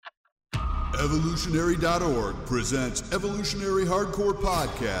Evolutionary.org presents Evolutionary Hardcore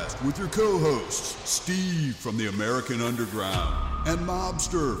Podcast with your co-hosts, Steve from the American Underground and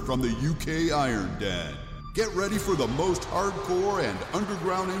Mobster from the UK Iron Den. Get ready for the most hardcore and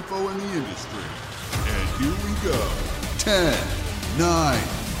underground info in the industry. And here we go. 10, 9,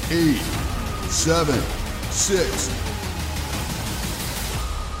 8, 7, 6...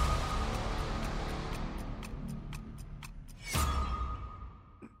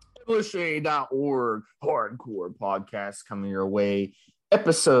 Evolutionary.org hardcore podcast coming your way.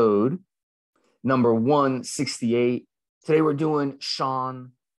 Episode number 168. Today we're doing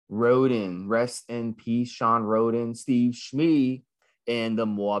Shawn Rhoden. Rest in peace, Shawn Rhoden. Steve Schmee and the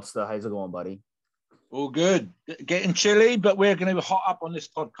Mobster. How's it going, buddy? All good. Getting chilly, but we're going to be hot up on this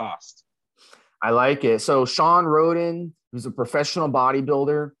podcast. I like it. So Shawn Rhoden, who's a professional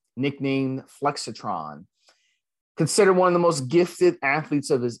bodybuilder, nicknamed Flexitron. Considered one of the most gifted athletes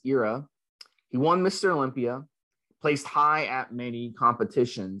of his era. He won Mr. Olympia, placed high at many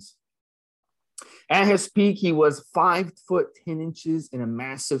competitions. At his peak, he was 5 foot 10 inches and a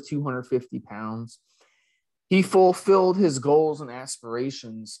massive 250 pounds. He fulfilled his goals and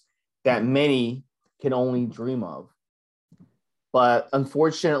aspirations that many can only dream of. But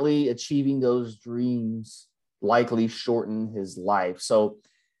unfortunately, achieving those dreams likely shortened his life. So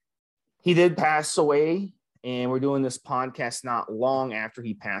he did pass away. And we're doing this podcast not long after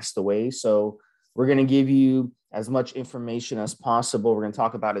he passed away. So we're going to give you as much information as possible. We're going to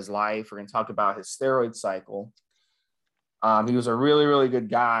talk about his life. We're going to talk about his steroid cycle. He was a really, really good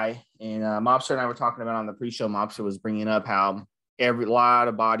guy. And Mobster and I were talking about on the pre-show, Mobster was bringing up how a lot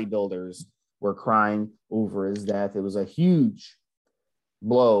of bodybuilders were crying over his death. It was a huge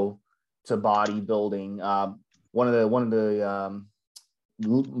blow to bodybuilding. One of the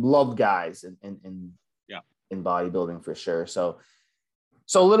loved guys in bodybuilding for sure. So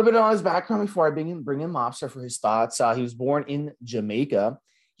a little bit on his background before I bring in Mobster for his thoughts. He was born in Jamaica.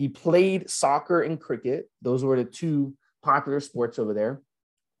 He played soccer and cricket. Those were the two popular sports over there.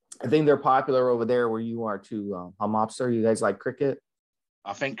 I think they're popular over there where you are too. Mobster, you guys like cricket?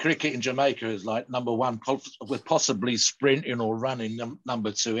 I think cricket in Jamaica is like number one, with possibly sprinting or running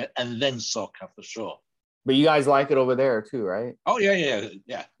number two, and then soccer for sure. But you guys like it over there too, right? Oh, yeah.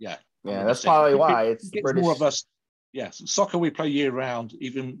 Yeah, that's probably why it's British. More of us. Yes, soccer we play year round,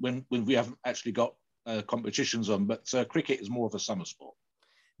 even when we haven't actually got competitions on. But cricket is more of a summer sport.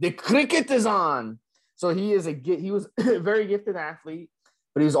 The cricket is on. So he was a very gifted athlete,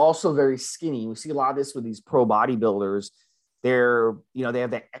 but he was also very skinny. We see a lot of this with these pro bodybuilders. They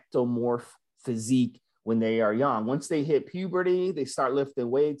have that ectomorph physique when they are young. Once they hit puberty, they start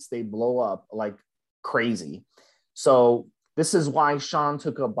lifting weights, they blow up like crazy. So this is why Shawn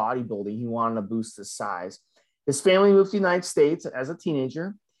took up bodybuilding. He wanted to boost his size. His family moved to the United States as a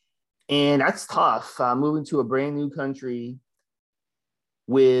teenager, and that's tough, moving to a brand new country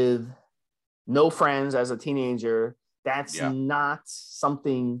with no friends as a teenager. That's not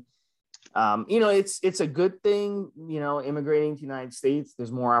something, it's a good thing, immigrating to the United States.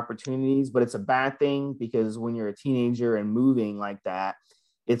 There's more opportunities, but it's a bad thing because when you're a teenager and moving like that,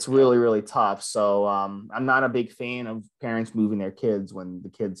 it's really, really tough. So I'm not a big fan of parents moving their kids when the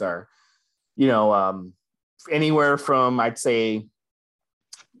kids are, anywhere from, I'd say,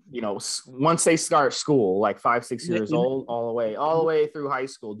 once they start school, like 5, 6 years old, all the way through high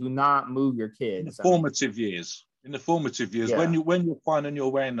school. Do not move your kids. In the formative years, when you're finding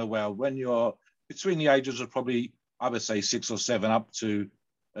your way in the world, when you're between the ages of probably, I would say 6 or 7 up to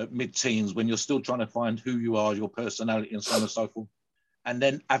mid-teens, when you're still trying to find who you are, your personality, and so on and so forth. And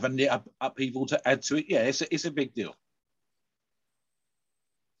then having the upheaval to add to it. Yeah, it's a big deal.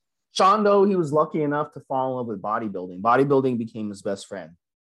 Shawn, though, he was lucky enough to fall in love with bodybuilding. Bodybuilding became his best friend.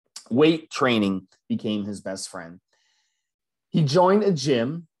 Weight training became his best friend. He joined a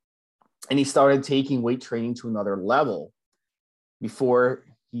gym and he started taking weight training to another level before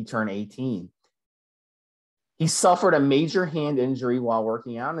he turned 18. He suffered a major hand injury while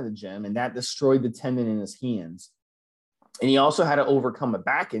working out in the gym, and that destroyed the tendon in his hands. And he also had to overcome a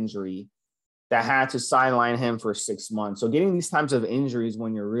back injury that had to sideline him for 6 months. So getting these types of injuries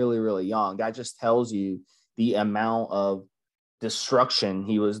when you're really, really young, that just tells you the amount of destruction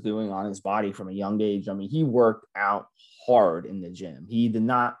he was doing on his body from a young age. I mean, he worked out hard in the gym. He did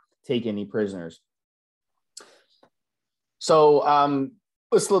not take any prisoners. So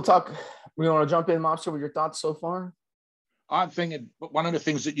let's still talk. We want to jump in, Mobster, with your thoughts so far? I think one of the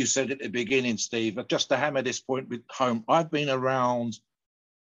things that you said at the beginning, Steve, just to hammer this point with home, I've been around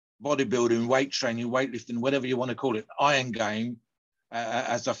bodybuilding, weight training, weightlifting, whatever you want to call it, iron game,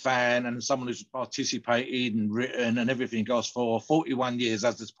 as a fan and someone who's participated and written and everything else for 41 years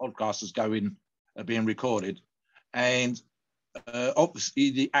as this podcast is being recorded. And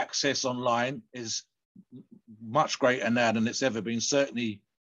obviously the access online is much greater now than it's ever been, certainly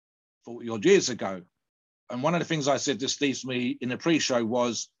 40 odd years ago. And one of the things I said to Steve Smee in the pre-show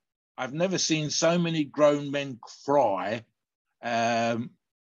was, I've never seen so many grown men cry as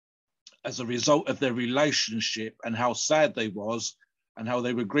a result of their relationship and how sad they was and how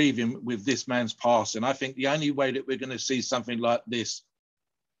they were grieving with this man's passing. I think the only way that we're going to see something like this,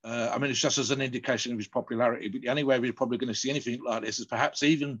 I mean, it's just as an indication of his popularity, but the only way we're probably going to see anything like this is perhaps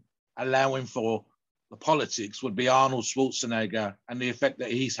even allowing for the politics would be Arnold Schwarzenegger and the effect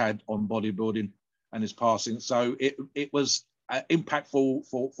that he's had on bodybuilding and his passing. So it was impactful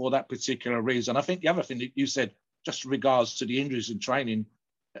for that particular reason. I think the other thing that you said, just in regards to the injuries in training,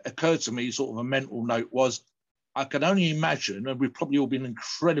 occurred to me, sort of a mental note, was I can only imagine, and we've probably all been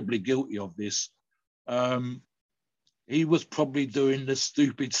incredibly guilty of this, he was probably doing the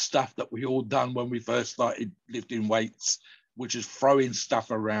stupid stuff that we all done when we first started lifting weights, which is throwing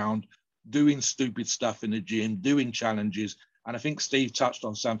stuff around, doing stupid stuff in the gym, doing challenges. And I think Steve touched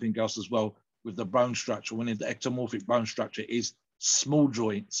on something else as well with the bone structure. When the ectomorphic bone structure is small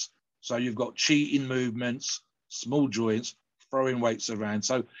joints. So you've got cheating movements, small joints, throwing weights around.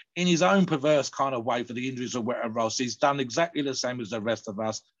 So in his own perverse kind of way for the injuries or whatever else, he's done exactly the same as the rest of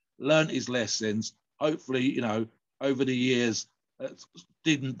us, learned his lessons, hopefully, you know, over the years,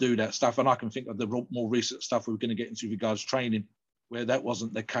 didn't do that stuff. And I can think of the more recent stuff we're going to get into regards to training where that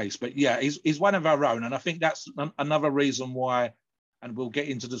wasn't the case. But yeah, he's one of our own. And I think that's another reason why, and we'll get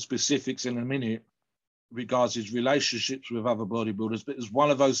into the specifics in a minute, regards his relationships with other bodybuilders, but it's one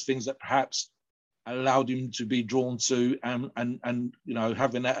of those things that perhaps allowed him to be drawn to and you know,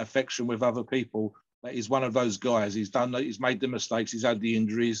 having that affection with other people. That he's one of those guys. He's made the mistakes, he's had the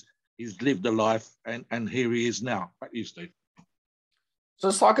injuries, he's lived a life, and here he is now. Back to you, Steve. So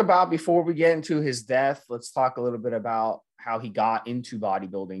let's talk about, before we get into his death, let's talk a little bit about how he got into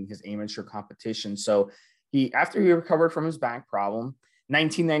bodybuilding, his amateur competition. So after he recovered from his back problem,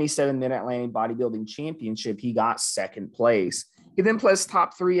 1997 Mid-Atlantic Bodybuilding Championship, he got second place. He then placed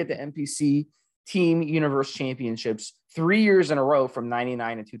top 3 at the NPC Team Universe Championships 3 years in a row from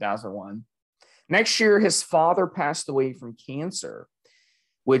 99 to 2001. Next year, his father passed away from cancer,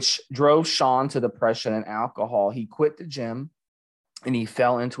 which drove Sean to depression and alcohol. He quit the gym and he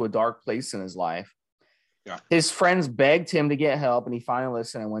fell into a dark place in his life. Yeah. His friends begged him to get help, and he finally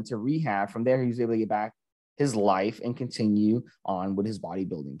listened and went to rehab. From there, he was able to get back his life and continue on with his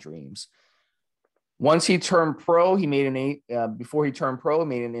bodybuilding dreams. Once he turned pro, before he turned pro, he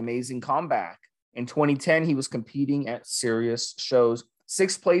made an amazing comeback. In 2010, he was competing at serious shows,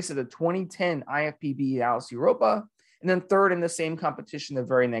 6th place at the 2010 IFBB Dallas Europa, and then 3rd in the same competition the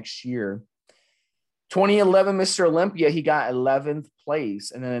very next year. 2011 Mr. Olympia, he got 11th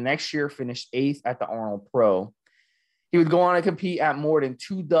place, and then the next year finished 8th at the Arnold Pro. He would go on to compete at more than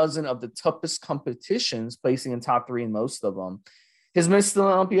 24 of the toughest competitions, placing in top 3 in most of them. His Mr.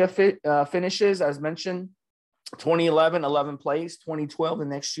 Olympia finishes, as mentioned, 2011, 11th place. 2012, the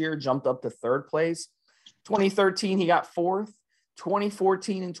next year, jumped up to 3rd place. 2013, he got 4th.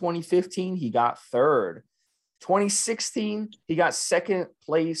 2014 and 2015, he got 3rd. 2016, he got 2nd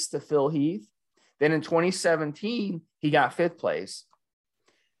place to Phil Heath. Then in 2017, he got 5th place.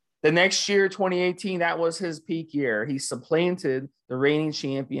 The next year, 2018, that was his peak year. He supplanted the reigning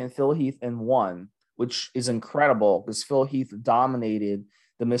champion, Phil Heath, and won, which is incredible because Phil Heath dominated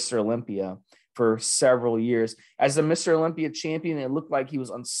the Mr. Olympia for several years. As the Mr. Olympia champion, it looked like he was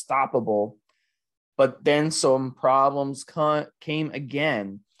unstoppable, but then some problems came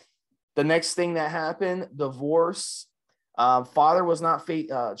again. The next thing that happened, divorce. Sean was not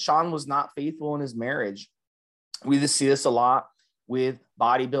faithful in his marriage. We just see this a lot with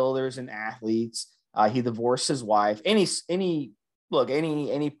bodybuilders and athletes. He divorced his wife. Any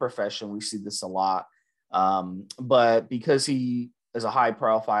profession, we see this a lot. But because he is a high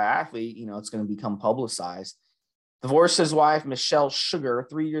profile athlete, you know, it's going to become publicized. Divorced his wife, Michelle Sugar,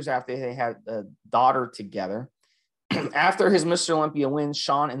 3 years after they had a daughter together. After his Mr. Olympia win,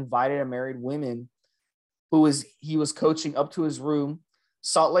 Sean invited a married woman he was coaching up to his room,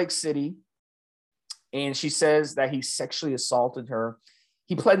 Salt Lake City, and she says that he sexually assaulted her.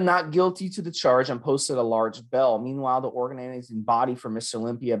 He pled not guilty to the charge and posted a large bail. Meanwhile, the organizing body for Mr.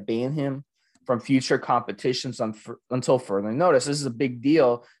 Olympia banned him from future competitions until further notice. This is a big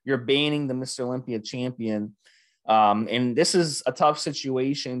deal. You're banning the Mr. Olympia champion. And this is a tough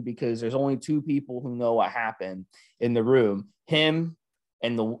situation because there's only 2 people who know what happened in the room, him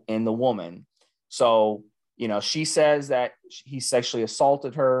and the woman. So, You know, she says that he sexually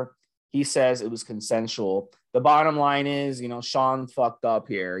assaulted her. He says it was consensual. The bottom line is, you know, Sean fucked up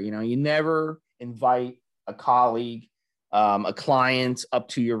here. You know, you never invite a colleague, a client up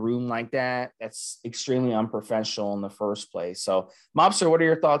to your room like that. That's extremely unprofessional in the first place. So, Mobster, what are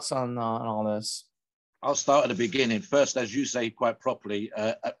your thoughts on all this? I'll start at the beginning. First, as you say quite properly,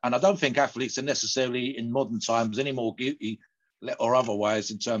 and I don't think athletes are necessarily in modern times any more guilty or otherwise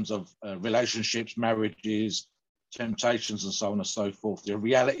in terms of relationships, marriages, temptations, and so on and so forth. The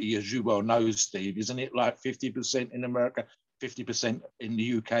reality, as you well know, Steve, isn't it like 50% in America, 50% in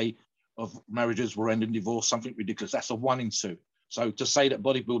the UK of marriages will end in divorce, something ridiculous. That's a 1 in 2. So to say that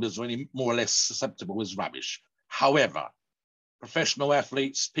bodybuilders are any more or less susceptible is rubbish. However, professional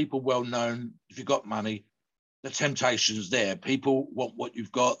athletes, people well known, if you've got money, the temptation is there. People want what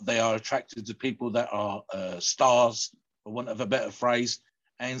you've got. They are attracted to people that are stars, for want of a better phrase.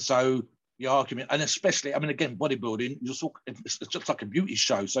 And so the argument, and especially, I mean, again, bodybuilding, it's just like a beauty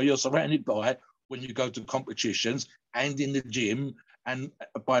show. So you're surrounded by, when you go to competitions and in the gym, and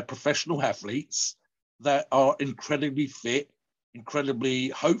by professional athletes that are incredibly fit, incredibly,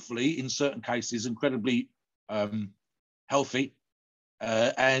 hopefully, in certain cases, incredibly healthy,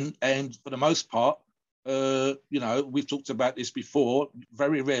 and for the most part, you know, we've talked about this before,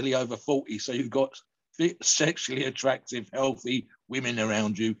 very rarely over 40. So you've got fit, sexually attractive, healthy women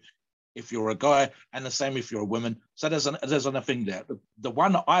around you if you're a guy, and the same if you're a woman. So there's another thing there. The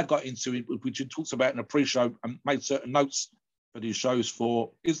one that I got into, which you talked about in a pre-show and made certain notes for these shows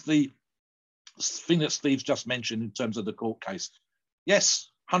for, is the thing that Steve's just mentioned in terms of the court case.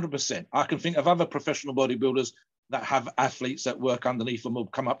 Yes, 100%. I can think of other professional bodybuilders that have athletes that work underneath them or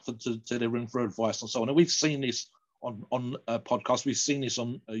come up to their room for advice and so on. And we've seen this on podcasts. We've seen this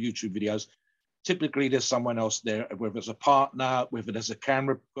on YouTube videos. Typically, there's someone else there, whether it's a partner, whether there's a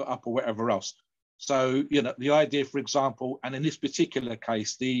camera put up or whatever else. So, you know, the idea, for example, and in this particular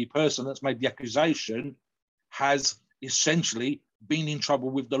case, the person that's made the accusation has essentially been in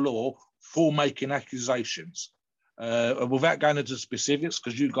trouble with the law for making accusations. Without going into specifics,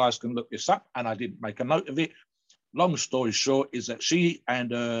 because you guys can look this up, and I didn't make a note of it. Long story short is that she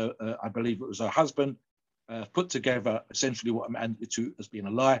and I believe it was her husband put together essentially what amounted to as being a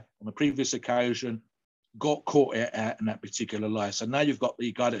lie on a previous occasion, got caught out in that particular lie. So now you've got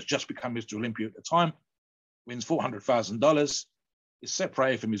the guy that's just become Mr. Olympia at the time, wins $400,000, is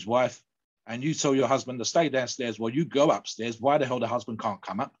separated from his wife, and you tell your husband to stay downstairs while you go upstairs. Why the hell the husband can't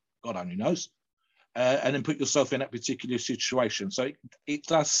come up? God only knows. And then put yourself in that particular situation. So it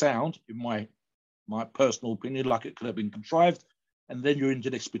does sound, in my personal opinion, like it could have been contrived. And then you're into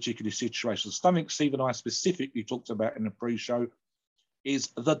this particular situation. Something Steve and I specifically talked about in the pre-show is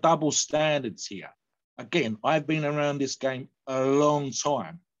the double standards here. Again, I've been around this game a long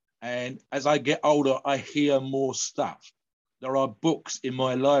time. And as I get older, I hear more stuff. There are books in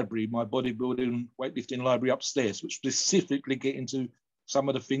my library, my bodybuilding, weightlifting library upstairs, which specifically get into some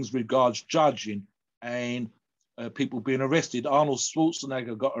of the things regards judging and people being arrested. Arnold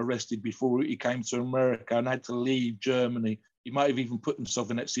Schwarzenegger got arrested before he came to America and had to leave Germany. He might have even put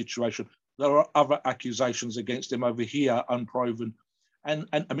himself in that situation. There are other accusations against him over here, unproven, and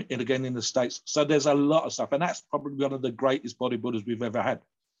again in the States. So there's a lot of stuff, and that's probably one of the greatest bodybuilders we've ever had.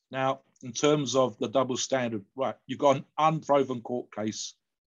 Now, in terms of the double standard, right, you've got an unproven court case.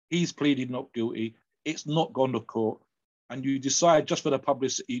 He's pleaded not guilty. It's not gone to court, and you decide just for the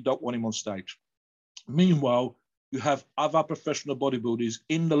publicity you don't want him on stage. Meanwhile, you have other professional bodybuilders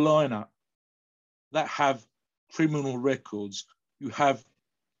in the lineup that have criminal records. You have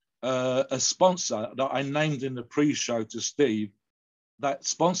a sponsor that I named in the pre-show to Steve that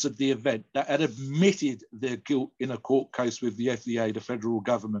sponsored the event, that had admitted their guilt in a court case with the FDA, the federal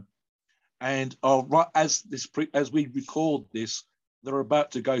government. And right as we record this, they're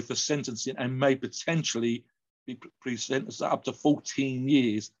about to go for sentencing and may potentially be sentenced up to 14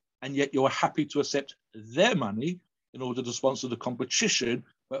 years. And yet you're happy to accept their money in order to sponsor the competition.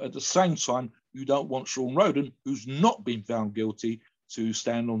 But at the same time, you don't want Shawn Rhoden, who's not been found guilty, to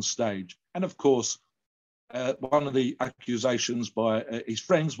stand on stage. And of course, one of the accusations by his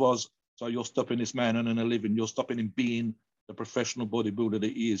friends was, so you're stopping this man earning a living, you're stopping him being the professional bodybuilder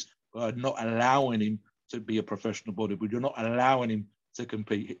that he is, by not allowing him to be a professional bodybuilder. You're not allowing him to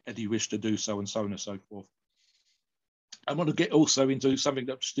compete had he wished to do so, and so on and so forth. I want to get also into something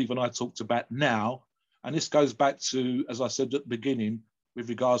that Steve and I talked about now, and this goes back to, as I said at the beginning, with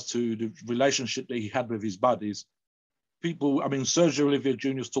regards to the relationship that he had with his buddies. People, I mean, Sergio Oliveira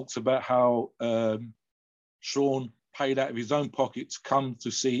Jr. talks about how Shawn paid out of his own pocket to come to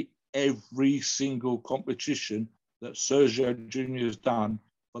see every single competition that Sergio Jr. has done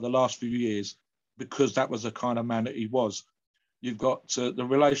for the last few years, because that was the kind of man that he was. You've got the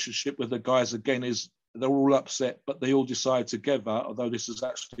relationship with the guys, again, is they're all upset, but they all decide together, although this has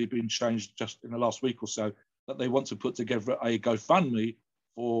actually been changed just in the last week or so, that they want to put together a GoFundMe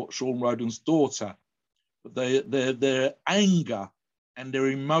for Shawn Rhoden's daughter. But their anger and their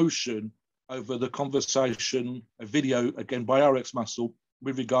emotion over the conversation, a video, again, by RX Muscle,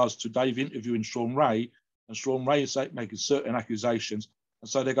 with regards to Dave interviewing Shawn Ray, and Shawn Ray is making certain accusations. And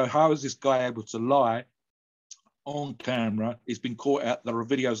so they go, how is this guy able to lie on camera? He's been caught out. There are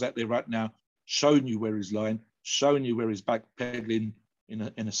videos out there right now showing you where he's lying, showing you where he's backpedaling in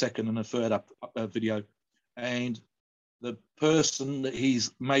a second and a third up video. And the person that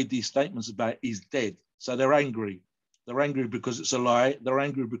he's made these statements about is dead. So they're angry. They're angry because it's a lie. They're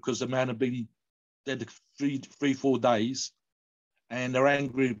angry because the man had been dead 4 days. And they're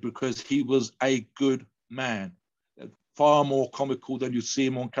angry because he was a good man. Far more comical than you see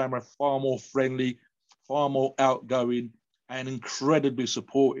him on camera, far more friendly, far more outgoing, and incredibly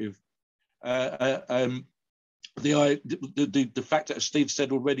supportive. The fact that, as Steve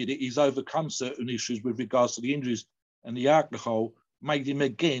said already, that he's overcome certain issues with regards to the injuries and the alcohol made him,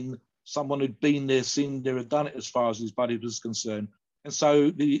 again, someone who'd been there, seen there, had done it as far as his body was concerned. And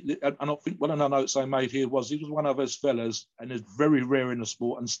so, and I think one of the notes I made here was he was one of those fellas, and it's very rare in the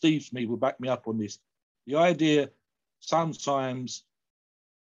sport, and Steve Smith will back me up on this. The idea sometimes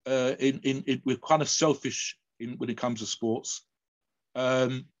we're kind of selfish when it comes to sports,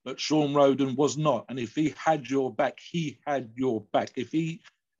 but Shawn Rhoden was not. And if he had your back, he had your back. If he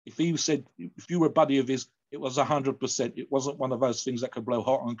said, if you were a buddy of his, it was 100%. It wasn't one of those things that could blow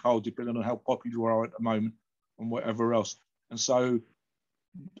hot and cold, depending on how popular you are at the moment and whatever else. And so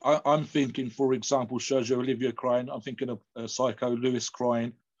I'm thinking, for example, Sergio Oliva crying. I'm thinking of Psycho Lewis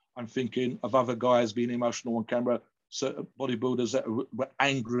crying. I'm thinking of other guys being emotional on camera, certain bodybuilders that were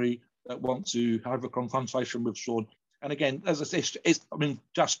angry, that want to have a confrontation with Shawn. And again, as I say,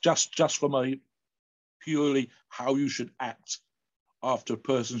 just from a purely how you should act after a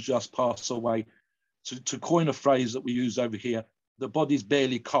person's just passed away, to coin a phrase that we use over here, the body's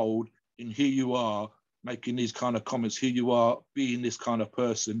barely cold, and here you are making these kind of comments. Here you are being this kind of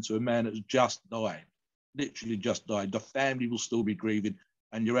person to a man that's just died, literally just died. The family will still be grieving,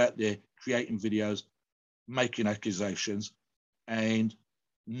 and you're out there creating videos, making accusations, and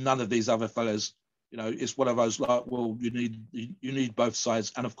none of these other fellas, you know, it's one of those like, well, you need both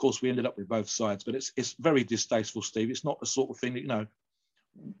sides. And of course we ended up with both sides, but it's very distasteful, Steve. It's not the sort of thing that, you know,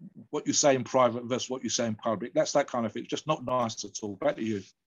 what you say in private versus what you say in public. That's that kind of thing. It's just not nice at all. Back to you.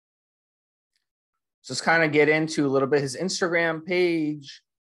 Just kind of get into a little bit. His Instagram page,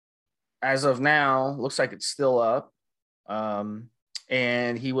 as of now, looks like it's still up.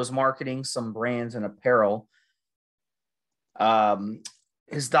 And he was marketing some brands and apparel.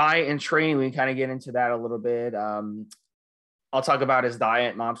 His diet and training, we can kind of get into that a little bit. I'll talk about his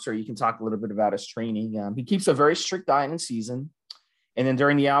diet, Mobster. You can talk a little bit about his training. He keeps a very strict diet in season. And then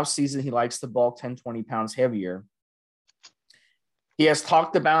during the off season, he likes to bulk 10, 20 pounds heavier. He has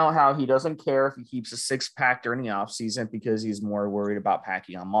talked about how he doesn't care if he keeps a 6-pack during the off season because he's more worried about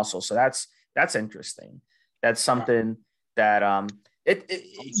packing on muscle. So that's interesting. That's something that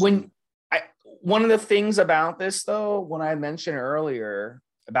one of the things about this, though, when I mentioned earlier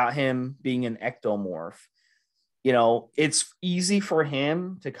about him being an ectomorph, you know, it's easy for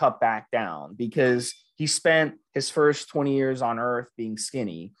him to cut back down because he spent his first 20 years on Earth being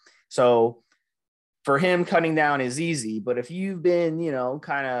skinny. So for him, cutting down is easy. But if you've been, you know,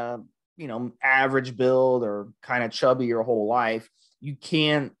 kind of, you know, average build or kind of chubby your whole life, you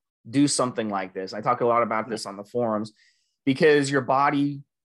can't do something like this. I talk a lot about this on the forums because your body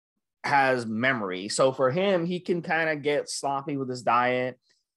has memory. So for him, he can kind of get sloppy with his diet.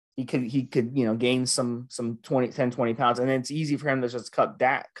 He could, you know, gain some 10, 20 pounds. And then it's easy for him to just cut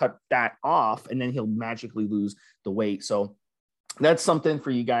that off. And then he'll magically lose the weight. So that's something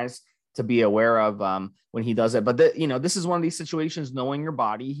for you guys to be aware of when he does it. But you know, this is one of these situations, knowing your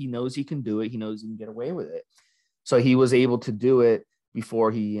body, he knows he can do it. He knows he can get away with it. So he was able to do it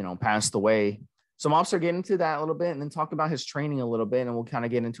before he, you know, passed away. So Mobster, get into that a little bit and then talk about his training a little bit, and we'll kind of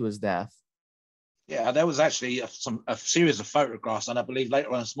get into his death. Yeah, there was actually a series of photographs, and I believe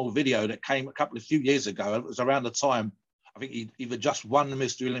later on a small video that came a few years ago. It was around the time, I think he either just won the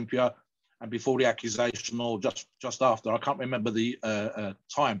Mr. Olympia and before the accusation, or just after. I can't remember the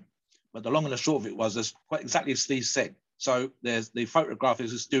time, but the long and the short of it was quite exactly as Steve said. So there's the photograph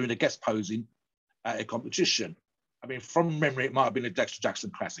is just doing a guest posing at a competition. I mean, from memory, it might have been a Dexter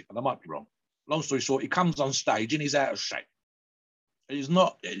Jackson Classic, but I might be wrong. Long story short, he comes on stage and he's out of shape. He's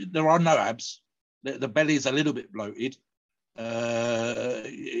not. There are no abs. The belly is a little bit bloated.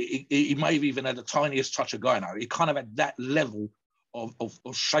 He may have even had the tiniest touch of gyno. He kind of had that level of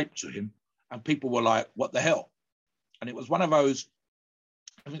shape to him. And people were like, what the hell? And it was one of those,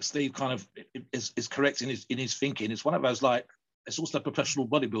 I think Steve kind of is correct in his thinking. It's one of those, like, it's also a professional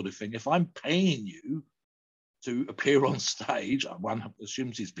bodybuilder thing. If I'm paying you to appear on stage, one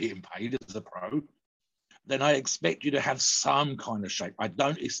assumes he's being paid as a pro, then I expect you to have some kind of shape. I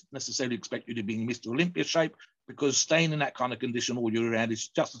don't necessarily expect you to be in Mr. Olympia shape, because staying in that kind of condition all year round is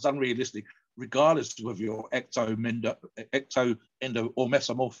just as unrealistic, regardless of whether you're ecto, endo, or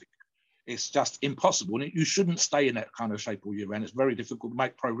mesomorphic. It's just impossible. And you shouldn't stay in that kind of shape all year round. It's very difficult to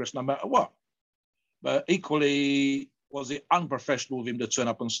make progress no matter what. But equally, was it unprofessional of him to turn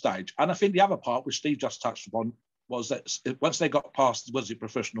up on stage? And I think the other part, which Steve just touched upon, was that once they got past, was it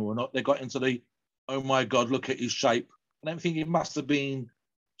professional or not, they got into the, oh my God, look at his shape. And I think it must have been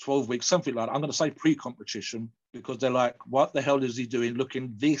 12 weeks, something like that. I'm going to say pre-competition, because they're like, what the hell is he doing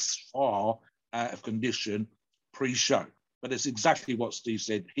looking this far out of condition pre-show? But it's exactly what Steve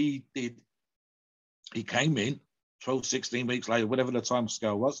said. He came in 12, 16 weeks later, whatever the time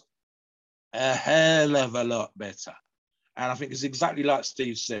scale was, a hell of a lot better. And I think it's exactly like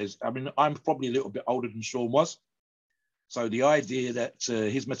Steve says. I mean, I'm probably a little bit older than Sean was. So the idea that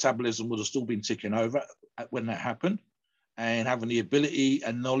his metabolism would have still been ticking over when that happened, and having the ability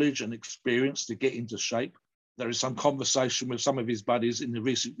and knowledge and experience to get into shape. There is some conversation with some of his buddies in the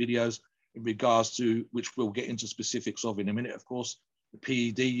recent videos in regards to, which we'll get into specifics of in a minute, of course, the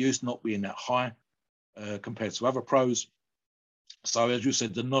PED use not being that high compared to other pros. So as you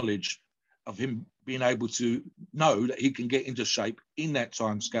said, the knowledge of him being able to know that he can get into shape in that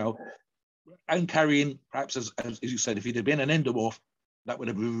time scale and carrying, perhaps as you said, if he'd have been an endomorph, that would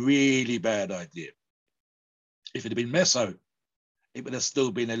have been a really bad idea. If it had been meso, it would have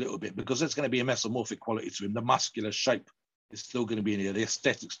still been a little bit, because there's going to be a mesomorphic quality to him. The muscular shape is still going to be in there. The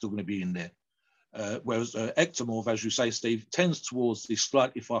aesthetic's still going to be in there. Whereas ectomorph, as you say, Steve, tends towards the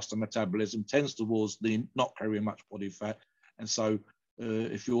slightly faster metabolism, tends towards the not carrying much body fat. And so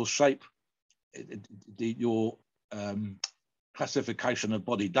if your shape, your classification of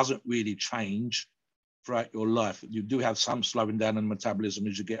body doesn't really change throughout your life. You do have some slowing down in metabolism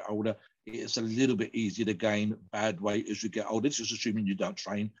as you get older. It's a little bit easier to gain bad weight as you get older. This is assuming you don't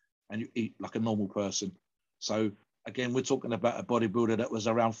train and you eat like a normal person. So again, we're talking about a bodybuilder that was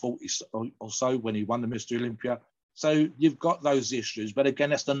around 40 or so when he won the Mr. Olympia. So you've got those issues. But again,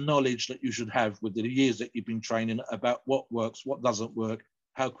 that's the knowledge that you should have with the years that you've been training about what works, what doesn't work,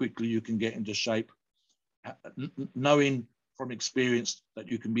 how quickly you can get into shape, knowing from experience that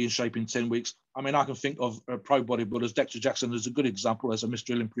you can be in shape in 10 weeks. I mean, I can think of pro bodybuilders. Dexter Jackson is a good example as a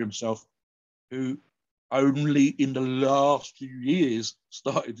Mr. Olympia himself, who only in the last few years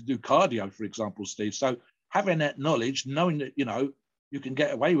started to do cardio, for example, Steve. So having that knowledge, knowing that, you know, you can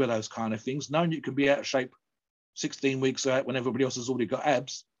get away with those kind of things, knowing you can be out of shape 16 weeks out when everybody else has already got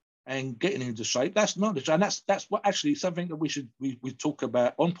abs, and getting into shape, that's knowledge. And that's what actually something that we talk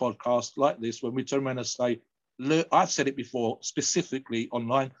about on podcasts like this, when we turn around and say, I've said it before, specifically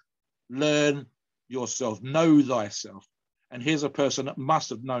online, learn yourself, know thyself. And here's a person that must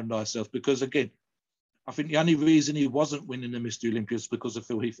have known thyself, because again, I think the only reason he wasn't winning the Mr. Olympia is because of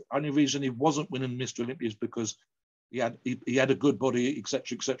Phil Heath. The only reason he wasn't winning Mr. Olympia is because he had a good body,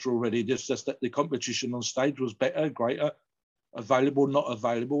 etc., already. Just that the competition on stage was better, greater, available, not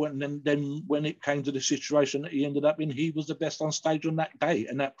available. And then when it came to the situation that he ended up in, he was the best on stage on that day.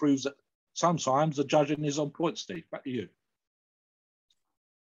 And that proves that sometimes the judging is on point, Steve. Back to you.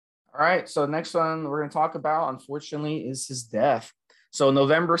 All right. So next one we're going to talk about, unfortunately, is his death. So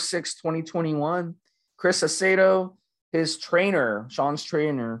November 6, 2021, Chris Aceto, his trainer, Sean's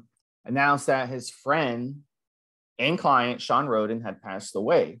trainer, announced that his friend and client, Shawn Rhoden, had passed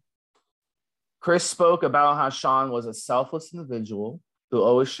away. Chris spoke about how Shawn was a selfless individual who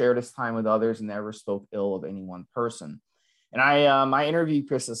always shared his time with others and never spoke ill of any one person. And I interviewed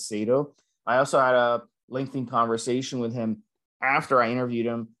Chris Aceto. I also had a lengthy conversation with him after I interviewed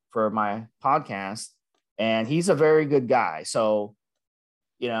him for my podcast, and he's a very good guy. So,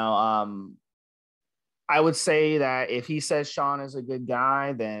 you know, I would say that if he says Shawn is a good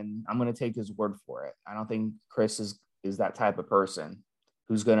guy, then I'm going to take his word for it. I don't think Chris is that type of person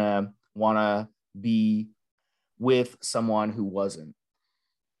who's going to want to be with someone who wasn't.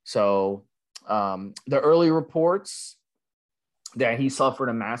 So the early reports that he suffered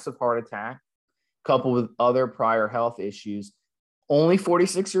a massive heart attack coupled with other prior health issues, only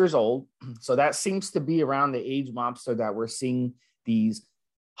 46 years old. So that seems to be around the age, Mobster, that we're seeing these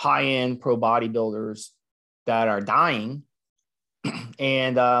high-end pro bodybuilders that are dying.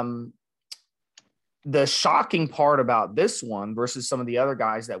 And the shocking part about this one versus some of the other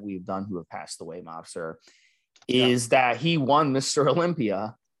guys that we've done who have passed away, Mobster, is that he won Mr.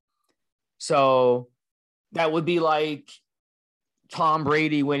 Olympia. So that would be like Tom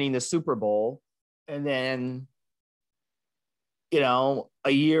Brady winning the Super Bowl and then, a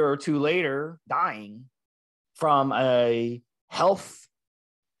year or two later dying from a health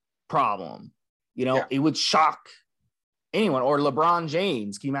problem. It would shock anyone. Or LeBron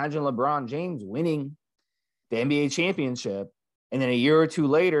James. Can you imagine LeBron James winning the NBA championship and then a year or two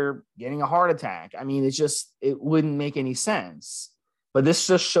later getting a heart attack? I mean, it wouldn't make any sense. But this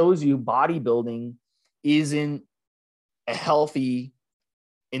just shows you bodybuilding isn't a healthy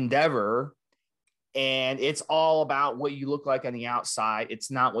endeavor, and it's all about what you look like on the outside.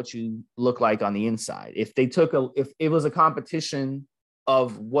 It's not what you look like on the inside. If it was a competition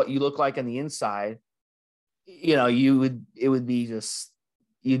of what you look like on the inside, you'd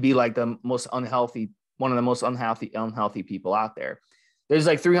be like the most unhealthy, one of the most unhealthy people out there. There's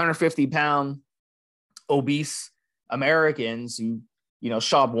like 350-pound obese Americans who,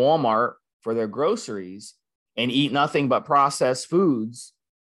 shop Walmart for their groceries and eat nothing but processed foods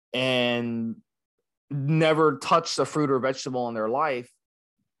and never touch the fruit or vegetable in their life,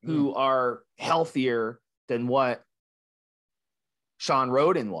 who are healthier than what Shawn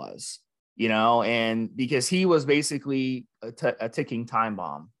Rhoden was, and because he was basically a ticking time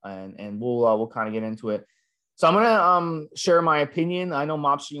bomb, and we'll kind of get into it. So I'm going to share my opinion. I know,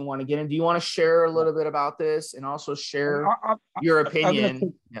 Mobster, you want to get in. Do you want to share a little bit about this and also share your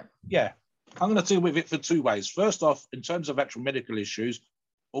opinion? I'm going to deal with it for two ways. First off, in terms of actual medical issues,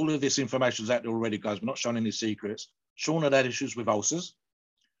 all of this information is out there already, guys. We're not showing any secrets. Shawn had issues with ulcers.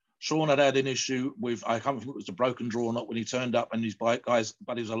 Shawn had an issue with, I can't think it was a broken jaw or not, when he turned up and his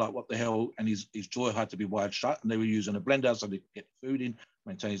buddies are like, what the hell? And his jaw had to be wired shut, and they were using a blender so they could get food in,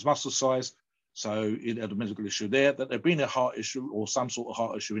 maintain his muscle size. So it had a medical issue there. That there'd been a heart issue or some sort of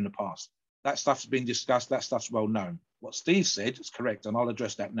heart issue in the past. That stuff's been discussed. That stuff's well known. What Steve said is correct, and I'll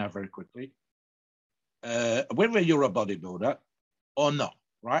address that now very quickly. Whether you're a bodybuilder or not,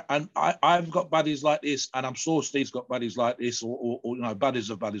 right? And I've got buddies like this, and I'm sure Steve's got buddies like this, or buddies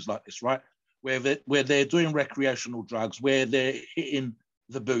of buddies like this, right? Where they're doing recreational drugs, where they're hitting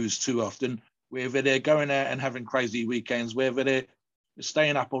the booze too often, whether they're going out and having crazy weekends, whether they're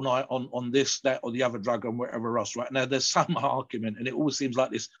staying up all night on this, that, or the other drug and whatever else, right? Now, there's some argument, and it always seems like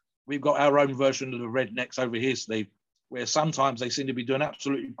this. We've got our own version of the rednecks over here, Steve, where sometimes they seem to be doing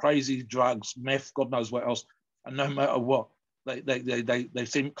absolutely crazy drugs, meth, God knows what else, and no matter what, they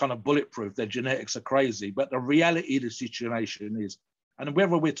seem kind of bulletproof. Their genetics are crazy. But the reality of the situation is, and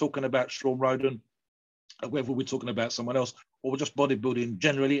whether we're talking about Shawn Rhoden, or whether we're talking about someone else, or just bodybuilding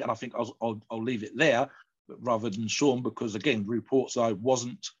generally, and I think I'll leave it there, rather than Shawn, because again, reports I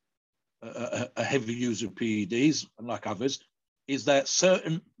wasn't a heavy user of PEDs, like others, is that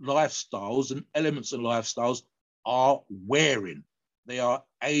certain lifestyles and elements of lifestyles are wearing, they are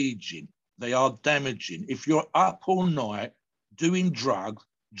aging, they are damaging. If you're up all night doing drugs,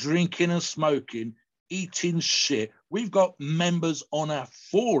 drinking and smoking, eating shit, we've got members on our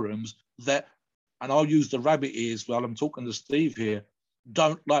forums that, and I'll use the rabbit ears while I'm talking to Steve here,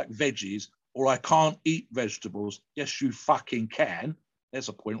 don't like veggies, or I can't eat vegetables. Yes, you fucking can. There's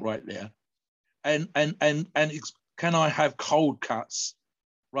a point right there. And can I have cold cuts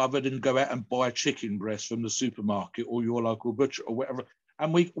rather than go out and buy chicken breast from the supermarket or your local butcher or whatever?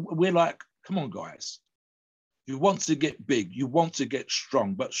 And we're like, come on, guys. You want to get big, you want to get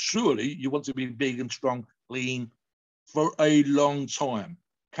strong, but surely you want to be big and strong, lean for a long time.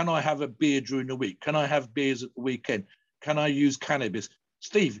 Can I have a beer during the week? Can I have beers at the weekend? Can I use cannabis?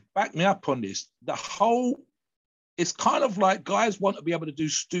 Steve, back me up on this. It's kind of like guys want to be able to do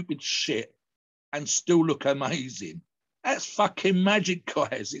stupid shit and still look amazing. That's fucking magic,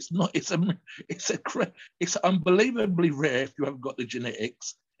 guys. It's unbelievably rare if you haven't got the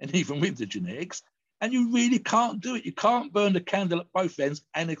genetics, and even with the genetics, and you really can't do it. You can't burn the candle at both ends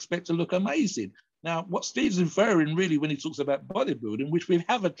and expect to look amazing. Now, what Steve's inferring really when he talks about bodybuilding, which we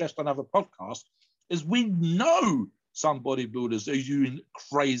have addressed on other podcasts, is we know some bodybuilders are using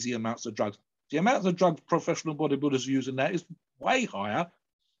crazy amounts of drugs. The amount of drugs professional bodybuilders are using now is way higher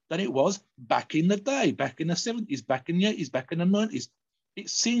than it was back in the day, back in the 70s, back in the 80s, back in the 90s. It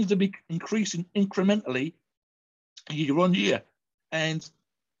seems to be increasing incrementally year on year. And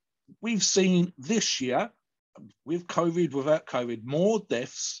we've seen this year, with COVID, without COVID, more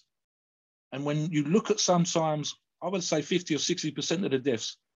deaths. And when you look at sometimes, I would say 50 or 60% of the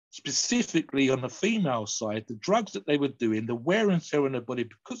deaths, specifically on the female side, the drugs that they were doing, the wear and tear on their body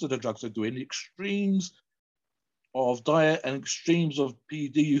because of the drugs they're doing, the extremes of diet and extremes of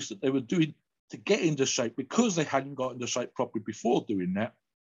PED use that they were doing to get into shape because they hadn't got into shape properly before doing that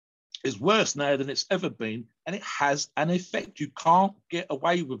is worse now than it's ever been, and it has an effect. You can't get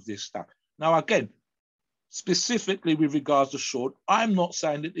away with this stuff. Now, again, specifically with regards to Sean, I'm not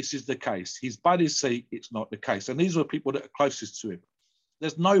saying that this is the case. His buddies say it's not the case, and these are the people that are closest to him.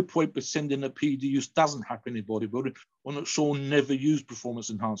 There's no point pretending that PED use doesn't happen in bodybuilding or that Sean never used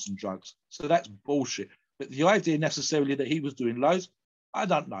performance-enhancing drugs. So that's bullshit. But the idea necessarily that he was doing loads, I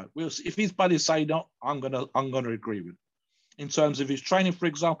don't know. We'll see. If his buddies say not, I'm gonna agree with. In terms of his training, for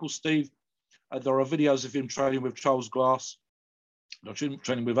example, Steve, there are videos of him training with Charles Glass,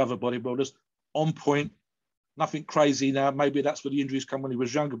 training with other bodybuilders, on point, nothing crazy now. Maybe that's where the injuries come when he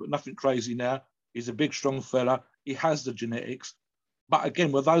was younger, but nothing crazy now. He's a big, strong fella. He has the genetics. But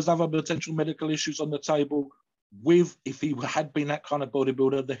again, with those other potential medical issues on the table, if he had been that kind of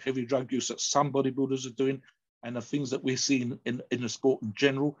bodybuilder, the heavy drug use that some bodybuilders are doing, and the things that we're seeing in the sport in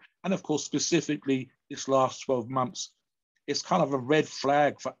general, and of course, specifically this last 12 months, it's kind of a red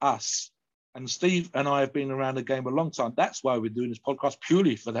flag for us. And Steve and I have been around the game a long time. That's why we're doing this podcast,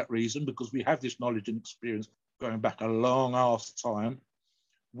 purely for that reason, because we have this knowledge and experience going back a long ass time.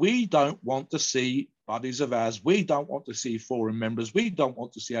 We don't want to see buddies of ours. We don't want to see forum members. We don't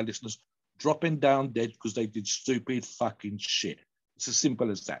want to see our listeners dropping down dead because they did stupid fucking shit. It's as simple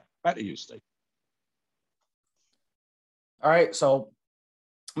as that. Back to you, Steve. All right. So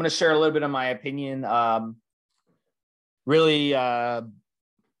I'm going to share a little bit of my opinion. Really, I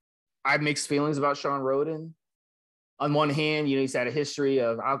have mixed feelings about Shawn Rhoden. On one hand, he's had a history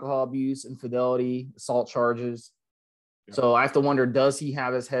of alcohol abuse, infidelity, assault charges. Yeah. So I have to wonder, does he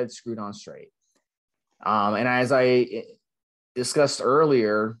have his head screwed on straight? And as I discussed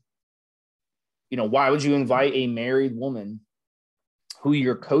earlier, why would you invite a married woman who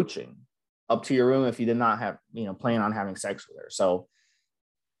you're coaching up to your room if you did not have, plan on having sex with her? So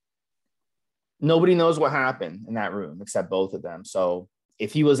nobody knows what happened in that room except both of them. So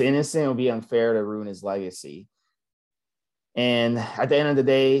if he was innocent, it would be unfair to ruin his legacy. And at the end of the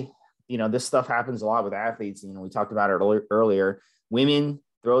day, this stuff happens a lot with athletes. We talked about it earlier. Women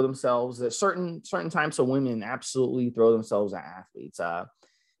throw themselves at certain types of women absolutely throw themselves at athletes.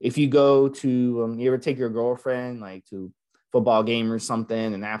 If you go to, you ever take your girlfriend like to football game or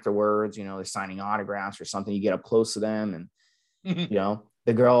something, and afterwards, they're signing autographs or something, you get up close to them and,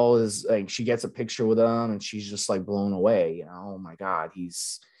 the girl is like, she gets a picture with them and she's just like blown away, oh my God,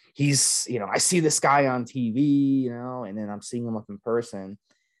 he's, I see this guy on TV, and then I'm seeing him up in person.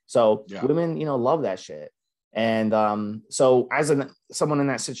 So yeah. Women, love that shit. And so as someone in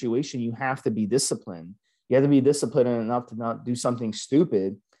that situation, you have to be disciplined. You have to be disciplined enough to not do something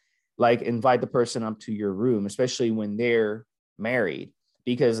stupid, like invite the person up to your room, especially when they're married,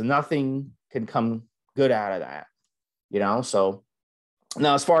 because nothing can come good out of that, So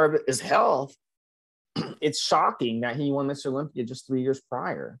now, as far as health, it's shocking that he won Mr. Olympia just 3 years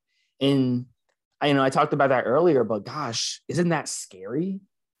prior. And I talked about that earlier, but gosh, isn't that scary?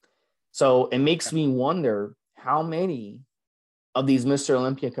 So it makes me wonder how many of these Mr.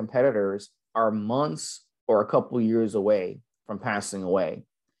 Olympia competitors are months or a couple years away from passing away.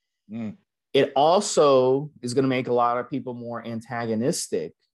 It also is going to make a lot of people more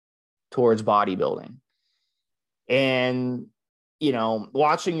antagonistic towards bodybuilding. And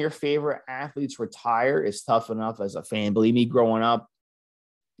watching your favorite athletes retire is tough enough as a fan. Believe me, growing up,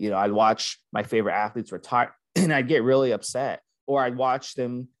 I'd watch my favorite athletes retire and I'd get really upset, or I'd watch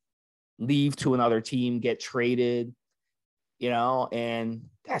them leave to another team, get traded, and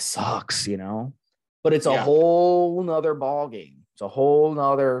that sucks, but it's a whole nother ball game. It's a whole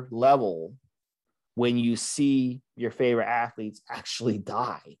nother level when you see your favorite athletes actually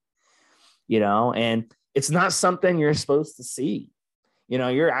die, and it's not something you're supposed to see.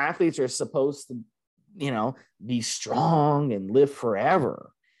 Your athletes are supposed to, be strong and live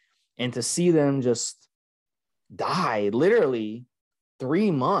forever. And to see them just die literally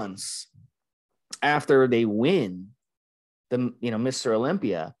 3 months after they win the, Mr.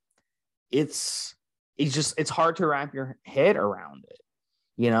 Olympia, it's hard to wrap your head around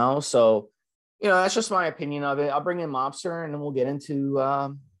it, So, that's just my opinion of it. I'll bring in Mobster and then we'll get into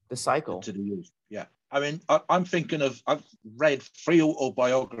the cycle. Yeah. I mean, I'm thinking of, I've read 3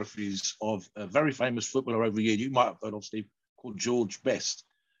 autobiographies of a very famous footballer over the year. You might have heard of, Steve, called George Best.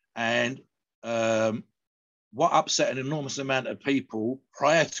 And what upset an enormous amount of people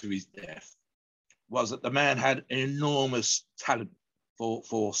prior to his death was that the man had enormous talent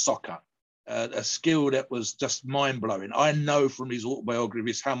for soccer, a skill that was just mind-blowing. I know from his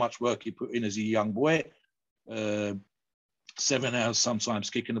autobiographies how much work he put in as a young boy. 7 hours sometimes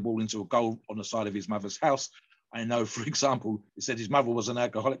kicking the ball into a goal on the side of his mother's house, I know, for example, he said his mother was an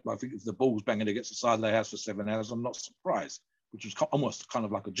alcoholic, but I think if the ball was banging against the side of their house for 7 hours, I'm not surprised, which was almost kind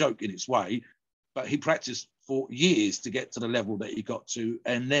of like a joke in its way. But he practiced for years to get to the level that he got to.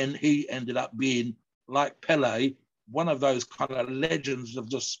 And then he ended up being, like Pele, one of those kind of legends of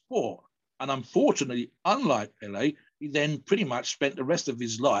the sport. And unfortunately, unlike Pele, he then pretty much spent the rest of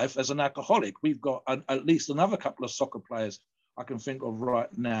his life as an alcoholic. We've got at least another couple of soccer players I can think of right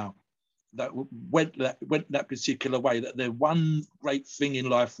now that went that particular way, that their one great thing in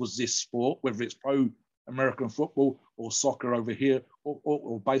life was this sport, whether it's pro American football or soccer over here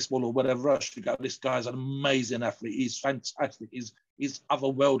or baseball or whatever else. You go, this guy's an amazing athlete. He's fantastic. He's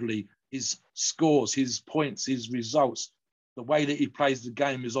otherworldly. His scores, his points, his results, the way that he plays the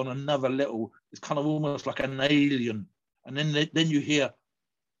game is on another level. It's kind of almost like an alien. And then you hear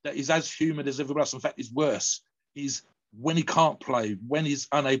that he's as human as everyone else. In fact, he's worse. He's when he can't play, when he's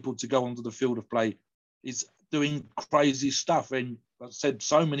unable to go onto the field of play, he's doing crazy stuff. And I said,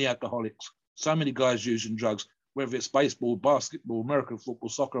 so many alcoholics, so many guys using drugs, whether it's baseball, basketball, American football,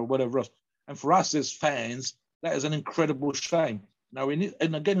 soccer, or whatever else. And for us as fans, that is an incredible shame. Now, and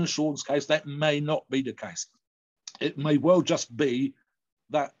again, in Sean's case, that may not be the case. It may well just be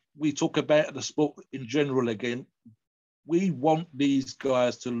that we talk about the sport in general again. We want these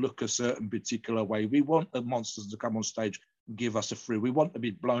guys to look a certain particular way. We want the monsters to come on stage and give us a thrill. We want to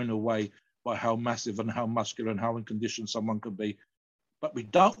be blown away by how massive and how muscular and how in condition someone can be. But we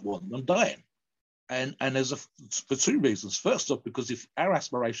don't want them dying. And for two reasons. First off, because if our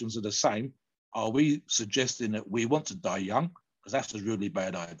aspirations are the same, are we suggesting that we want to die young? Because that's a really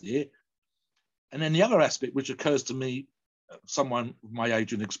bad idea. And then the other aspect, which occurs to me, someone of my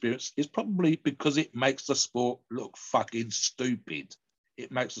age and experience, is probably because it makes the sport look fucking stupid.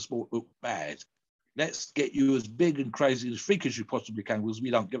 It makes the sport look bad. Let's get you as big and crazy and freak as you possibly can, because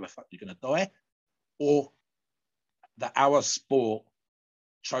we don't give a fuck you're going to die. Or that our sport,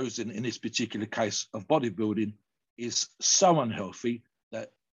 chosen in this particular case of bodybuilding, is so unhealthy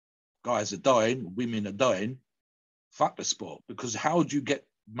that guys are dying, women are dying. Fuck the sport. Because how do you get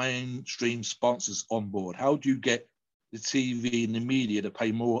mainstream sponsors on board? How do you get the TV and the media to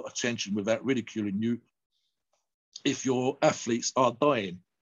pay more attention without ridiculing you if your athletes are dying?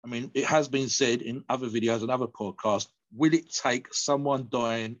 I mean, it has been said in other videos and other podcasts, will it take someone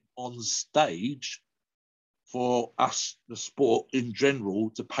dying on stage for us, the sport in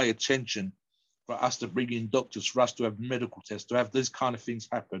general, to pay attention, for us to bring in doctors, for us to have medical tests, to have these kind of things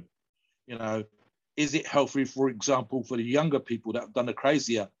happen? You know, is it healthy, for example, for the younger people that have done the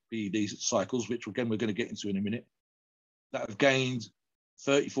crazier PED cycles, which again, we're going to get into in a minute, that have gained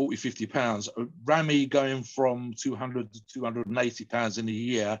 30, 40, 50 pounds. Ramy going from 200 to 280 pounds in a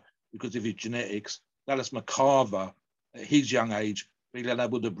year because of his genetics. Dallas McCarver, at his young age, being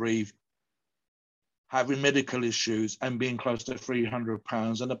unable to breathe, having medical issues and being close to 300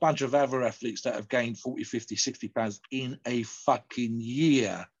 pounds, and a bunch of other athletes that have gained 40, 50, 60 pounds in a fucking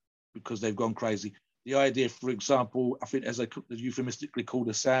year because they've gone crazy. The idea, for example, I think as euphemistically called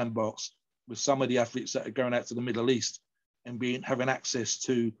a sandbox, with some of the athletes that are going out to the Middle East and having access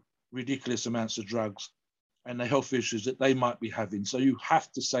to ridiculous amounts of drugs and the health issues that they might be having. So you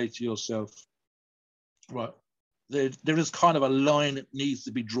have to say to yourself, right, there is kind of a line that needs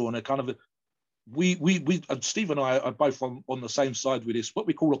to be drawn. A kind of Steve and I are both on the same side with this, what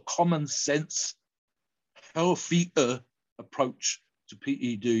we call a common sense, healthier approach to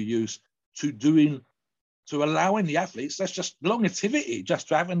PED use, to allowing the athletes, that's just longevity, just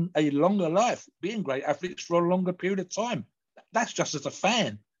to having a longer life, being great athletes for a longer period of time. That's just as a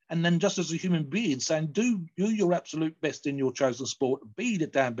fan. And then just as a human being, saying, do your absolute best in your chosen sport, be the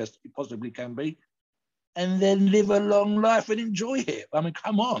damn best you possibly can be, and then live a long life and enjoy it. I mean,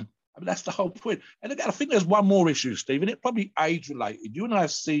 come on. I mean, that's the whole point. And again, I think there's one more issue, Stephen. It probably age-related. You and I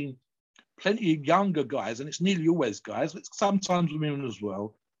have seen plenty of younger guys, and it's nearly always guys, but sometimes women as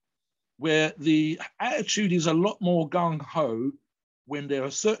well, where the attitude is a lot more gung-ho when they're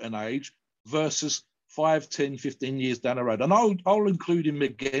a certain age versus 5, 10, 15 years down the road. And I'll include him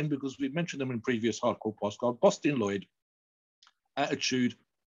again because we've mentioned him in previous Hardcore podcast, Boston Lloyd, attitude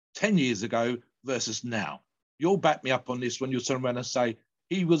 10 years ago versus now. You'll back me up on this when you turn around and say,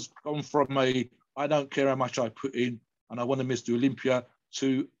 he was gone from I don't care how much I put in and I want to miss the Olympia,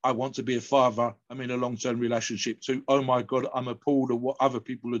 to I want to be a father, I'm in a long-term relationship, to, oh my God, I'm appalled at what other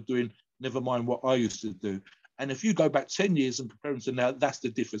people are doing, never mind what I used to do. And if you go back 10 years and compare them to now, that's the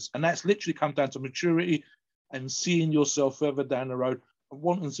difference. And that's literally come down to maturity and seeing yourself further down the road, and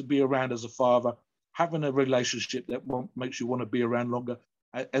wanting to be around as a father, having a relationship that makes you want to be around longer,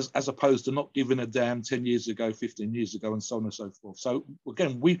 as opposed to not giving a damn 10 years ago, 15 years ago, and so on and so forth. So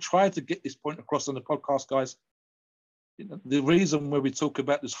again, we tried to get this point across on the podcast, guys. The reason where we talk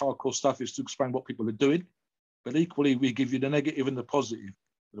about this hardcore stuff is to explain what people are doing, but equally we give you the negative and the positive.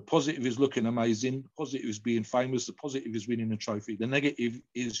 The positive is looking amazing. The positive is being famous. The positive is winning a trophy. The negative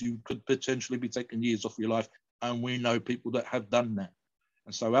is you could potentially be taking years off your life, and we know people that have done that.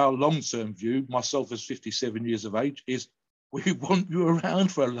 And so our long-term view, myself as 57 years of age, is we want you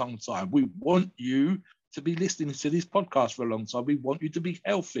around for a long time. We want you to be listening to this podcast for a long time. We want you to be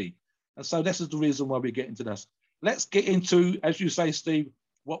healthy. And so this is the reason why we get into this. Let's get into, as you say, Steve,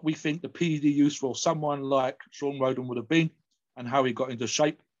 what we think the PED use for someone like Shawn Rhoden would have been and how he got into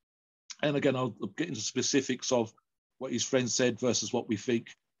shape. And again, I'll get into specifics of what his friend said versus what we think.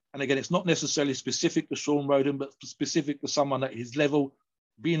 And again, it's not necessarily specific to Shawn Rhoden, but specific to someone at his level,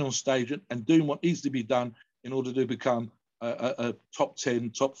 being on stage and doing what needs to be done in order to become a top 10,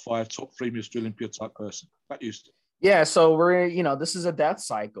 top 5, top 3 Mr. Olympia type person. Back to you, Steve. Yeah, so this is a death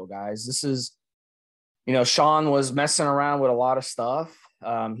cycle, guys. This is, Shawn was messing around with a lot of stuff.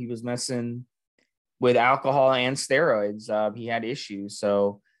 He was messing with alcohol and steroids. He had issues.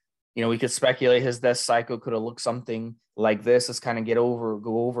 So, we could speculate his death cycle could have looked something like this. Let's kind of go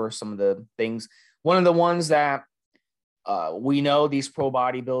over some of the things. One of the ones that we know these pro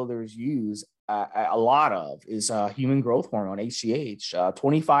bodybuilders use a lot of is human growth hormone, HGH.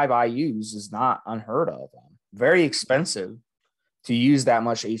 25 IUs is not unheard of. Very expensive to use that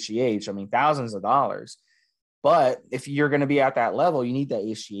much HGH. I mean, thousands of dollars. But if you're going to be at that level, you need that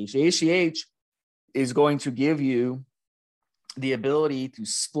HGH. HGH is going to give you the ability to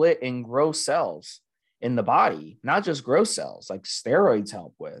split and grow cells in the body, not just grow cells like steroids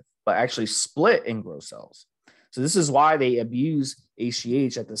help with, but actually split and grow cells. So this is why they abuse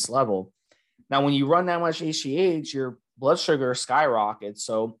HGH at this level. Now, when you run that much HGH, your blood sugar skyrockets.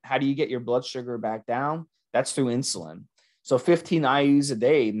 So how do you get your blood sugar back down? That's through insulin. So 15 IUs a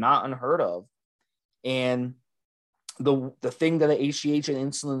day, not unheard of. And the thing that the HGH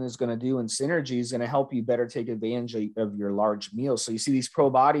and insulin is going to do in synergy is going to help you better take advantage of your large meals. So you see these pro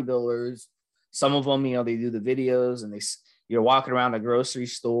bodybuilders, some of them, they do the videos and you're walking around the grocery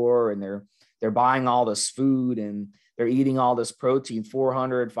store and they're buying all this food and they're eating all this protein,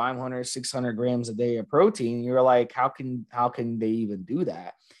 400, 500, 600 grams a day of protein. You're like, how can they even do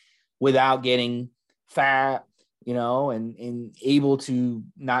that without getting fat, and able to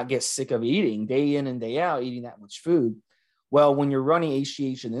not get sick of eating day in and day out, eating that much food? Well, when you're running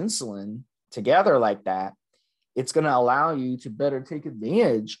HGH and insulin together like that, it's going to allow you to better take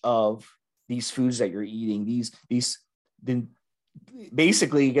advantage of these foods that you're eating. Then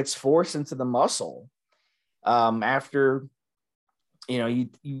basically it gets forced into the muscle. After, you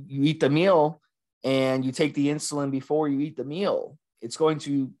eat the meal and you take the insulin before you eat the meal, it's going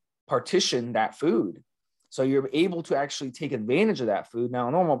to partition that food. So you're able to actually take advantage of that food. Now,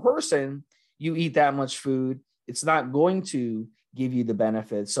 a normal person, you eat that much food, it's not going to give you the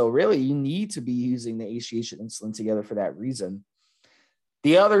benefits. So really, you need to be using the HGH and insulin together for that reason.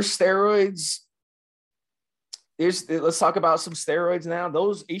 The other steroids, let's talk about some steroids now.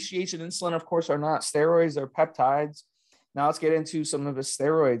 Those HGH and insulin, of course, are not steroids, they're peptides. Now let's get into some of the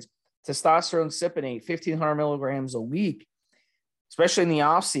steroids. Testosterone cypionate, 1,500 milligrams a week, especially in the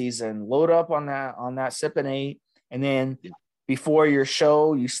off season. Load up on that cypionate, and then before your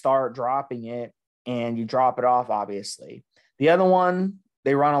show, you start dropping it, and you drop it off, obviously. The other one,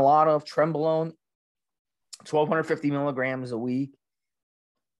 they run a lot of Trenbolone, 1,250 milligrams a week.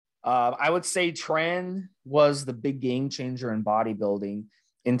 I would say Tren was the big game changer in bodybuilding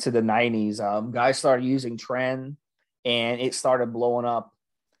into the 90s. Guys started using Tren, and it started blowing up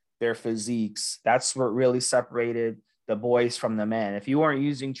their physiques. That's what really separated the boys from the men. If you weren't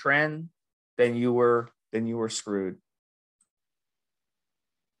using Tren, then you were screwed.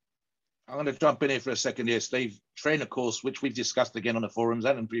 I'm going to jump in here for a second here, Steve. Tren, of course, which we've discussed again on the forums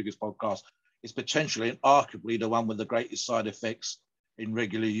and in previous podcasts, is potentially and arguably the one with the greatest side effects in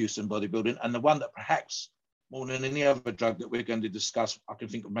regular use in bodybuilding, and the one that perhaps more than any other drug that we're going to discuss, I can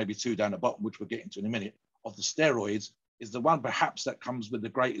think of maybe two down the bottom, which we'll get into in a minute, of the steroids, is the one perhaps that comes with the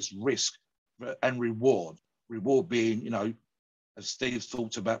greatest risk and reward. Reward being, as Steve's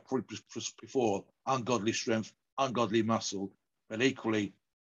talked about before, ungodly strength, ungodly muscle, but equally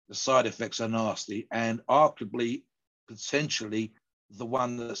the side effects are nasty and arguably, potentially, the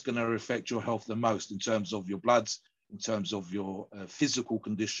one that's going to affect your health the most in terms of your bloods, in terms of your physical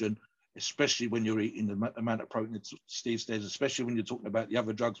condition, especially when you're eating the amount of protein that Steve says, especially when you're talking about the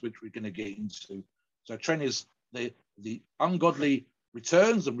other drugs, which we're going to get into. So Tren is the ungodly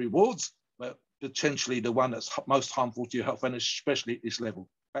returns and rewards, but potentially the one that's most harmful to your health, and especially at this level.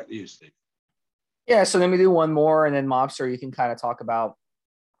 Back to you, Steve. Yeah, so let me do one more, and then Mobster, you can kind of talk about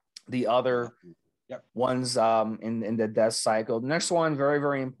the other Yep. One's in the death cycle. The next one, very,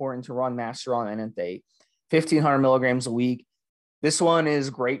 very important to run Masteron NNT, 1,500 milligrams a week. This one is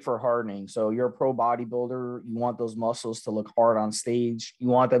great for hardening. So you're a pro bodybuilder. You want those muscles to look hard on stage. You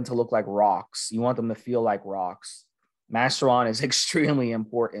want them to look like rocks. You want them to feel like rocks. Masteron is extremely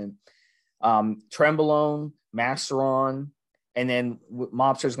important. Trenbolone, Masteron, and then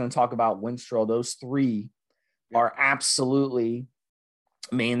Mobster is going to talk about Winstrol. Those three are absolutely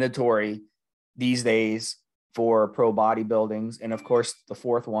mandatory these days for pro bodybuildings. And of course, the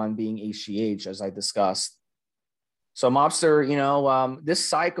fourth one being HGH, as I discussed. So Mobster, this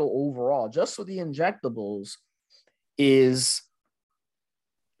cycle overall, just with the injectables, is,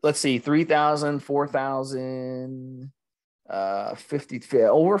 let's see, 3,000, 4,000, 50,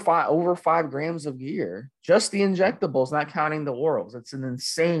 over 5 grams of gear. Just the injectables, not counting the orals. It's an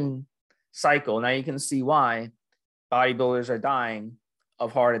insane cycle. Now you can see why bodybuilders are dying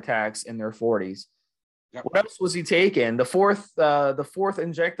of heart attacks in their 40s. Yep. What else was he taking? The fourth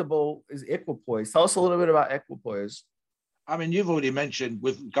injectable is equipoise. Tell us a little bit about equipoise. I mean, you've already mentioned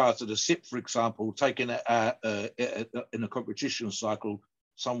with regard to the SIP, for example, taking it in a competition cycle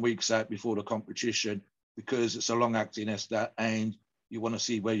some weeks out before the competition, because it's a long-acting ester and you want to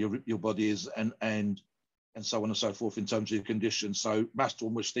see where your body is and so on and so forth in terms of your condition. So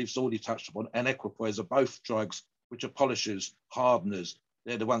Masteron, which Steve's already touched upon, and equipoise are both drugs which are polishers, hardeners.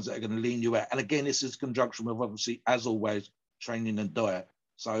 They're the ones that are going to lean you out. And again, this is conjunction with, obviously, as always, training and diet.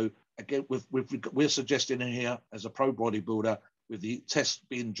 So again, we're suggesting in here, as a pro bodybuilder, with the test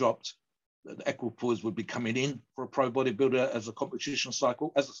being dropped, that equipoise would be coming in for a pro bodybuilder as a competition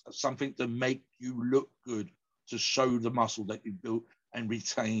cycle, as something to make you look good, to show the muscle that you built and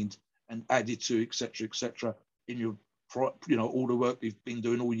retained and added to, etc., in your, all the work you've been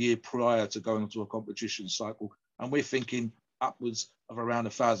doing all year prior to going into a competition cycle. And we're thinking upwards of around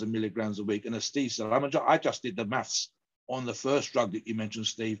 1,000 milligrams a week. And as Steve said, I just did the maths on the first drug that you mentioned,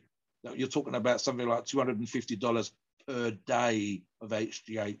 Steve, that you're talking about something like $250 per day of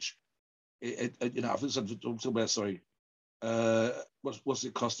HGH. I think something about, sorry, what's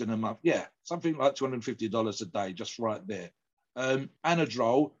it costing a month? Yeah, something like $250 a day, just right there.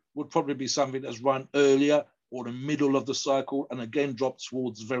 Anadrol would probably be something that's run earlier or the middle of the cycle, and again dropped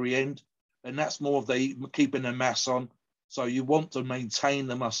towards the very end. And that's more of the keeping the mass on. So you want to maintain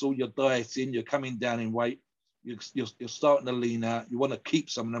the muscle, you're dieting, you're coming down in weight, you're starting to lean out, you want to keep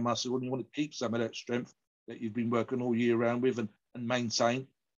some of the muscle, and you want to keep some of that strength that you've been working all year round with and maintain.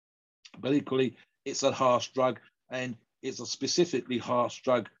 But equally, it's a harsh drug, and it's a specifically harsh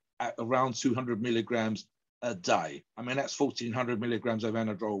drug at around 200 milligrams a day. I mean, that's 1,400 milligrams of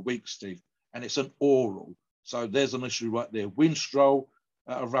Anadrol a week, Steve, and it's an oral. So there's an issue right there. Winstrol,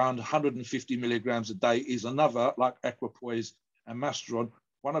 around 150 milligrams a day, is another, like equipoise and Masteron,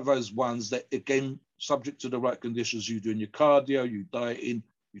 one of those ones that, again, subject to the right conditions, you doing your cardio, you dieting,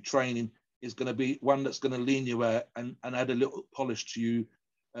 you training, is going to be one that's going to lean you out and add a little polish to you.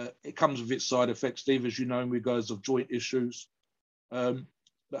 It comes with its side effects, Steve, as you know, in regards of joint issues.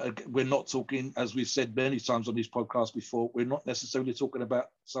 But we're not talking, as we've said many times on these podcasts before, we're not necessarily talking about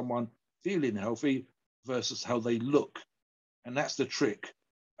someone feeling healthy versus how they look. And that's the trick.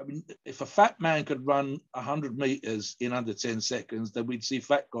 I mean, if a fat man could run 100 meters in under 10 seconds, then we'd see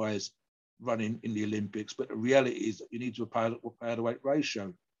fat guys running in the Olympics. But the reality is that you need to have a power to weight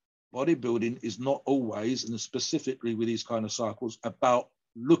ratio. Bodybuilding is not always, and specifically with these kind of cycles, about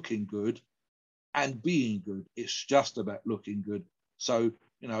looking good and being good. It's just about looking good. So,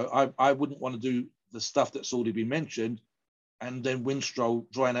 I wouldn't want to do the stuff that's already been mentioned and then Winstrol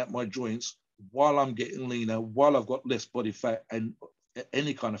drying out my joints while I'm getting leaner, while I've got less body fat and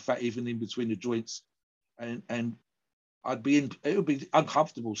any kind of fat, even in between the joints. And it would be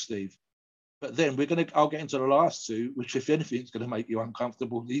uncomfortable, Steve. But then I'll get into the last two, which, if anything, is going to make you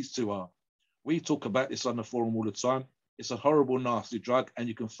uncomfortable. These two are. We talk about this on the forum all the time. It's a horrible, nasty drug, and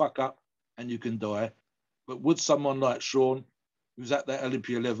you can fuck up and you can die. But would someone like Sean, who's at that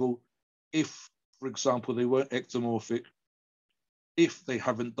Olympia level, if, for example, they weren't ectomorphic, if they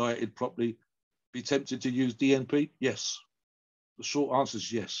haven't dieted properly, be tempted to use DNP? Yes. The short answer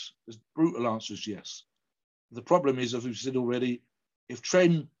is yes. The brutal answer is yes. The problem is, as we've said already, if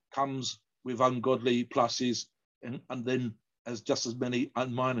Tren comes with ungodly pluses and then as just as many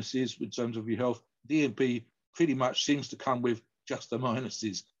minuses in terms of your health, DNP pretty much seems to come with just the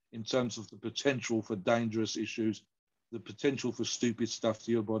minuses in terms of the potential for dangerous issues, the potential for stupid stuff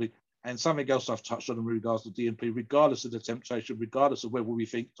to your body. And something else I've touched on in regards to DNP, regardless of the temptation, regardless of whether we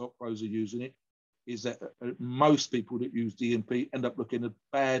think top pros are using it, is that most people that use DNP end up looking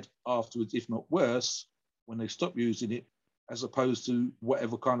bad afterwards, if not worse, when they stop using it, as opposed to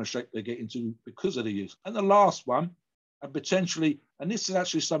whatever kind of shape they get into because of the use. And the last one, and potentially, and this is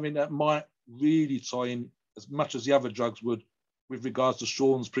actually something that might really tie in as much as the other drugs would with regards to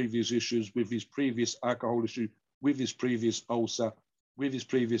Sean's previous issues, with his previous alcohol issue, with his previous ulcer, with his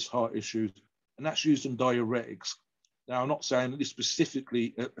previous heart issues, and that's used in diuretics. Now, I'm not saying that this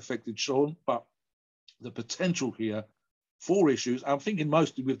specifically affected Sean, but the potential here for issues, I'm thinking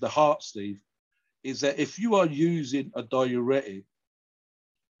mostly with the heart, Steve, is that if you are using a diuretic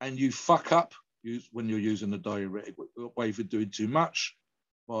and you fuck up when you're using a diuretic, whether you're doing too much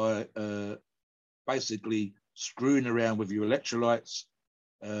by basically screwing around with your electrolytes,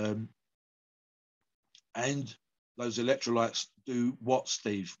 and those electrolytes do what,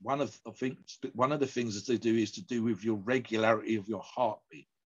 Steve? One of the things that they do is to do with your regularity of your heartbeat.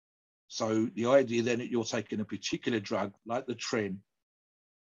 So the idea then that you're taking a particular drug like the Tren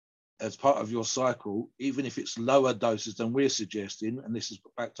as part of your cycle, even if it's lower doses than we're suggesting, and this is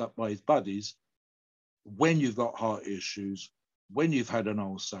backed up by his buddies, when you've got heart issues, when you've had an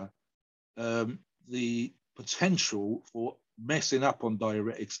ulcer, the potential for messing up on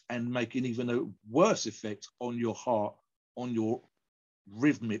diuretics and making even a worse effect on your heart, on your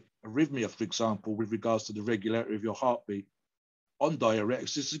arrhythmia, for example, with regards to the regularity of your heartbeat, on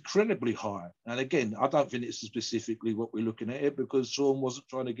diuretics is incredibly high. And again, I don't think it's specifically what we're looking at here, because Sean wasn't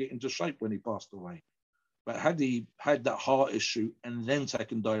trying to get into shape when he passed away. But had he had that heart issue and then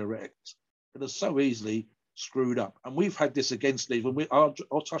taken diuretics, it has so easily screwed up. And we've had this again, Steve, and I'll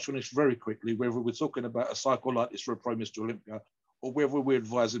touch on this very quickly, whether we're talking about a cycle like this for a Pro Mr. Olympia or whether we're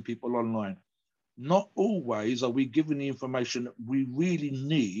advising people online. Not always are we given the information that we really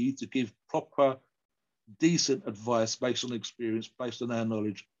need to give proper, decent advice based on experience, based on our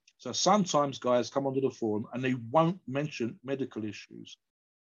knowledge. So sometimes guys come onto the forum and they won't mention medical issues.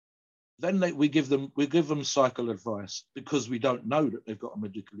 Then we give them cycle advice because we don't know that they've got a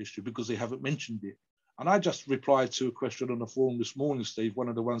medical issue because they haven't mentioned it. And I just replied to a question on the forum this morning, Steve, one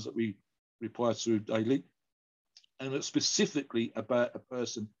of the ones that we reply to daily, and it's specifically about a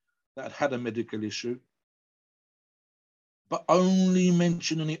person that had a medical issue, but only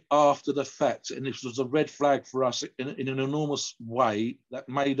mentioning it after the fact. And this was a red flag for us in an enormous way that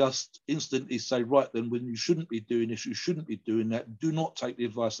made us instantly say, right, then when you shouldn't be doing this, you shouldn't be doing that. Do not take the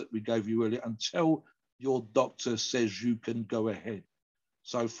advice that we gave you earlier until your doctor says you can go ahead.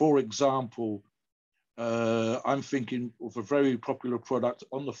 So, for example, I'm thinking of a very popular product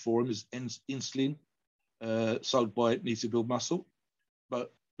on the forum is insulin, sold by Need to Build Muscle,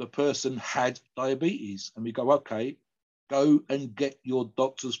 but the person had diabetes, and we go, okay, go and get your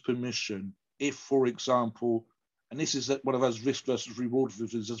doctor's permission. If, for example, and this is one of those risk versus reward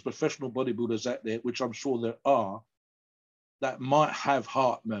things, there's professional bodybuilders out there, which I'm sure there are, that might have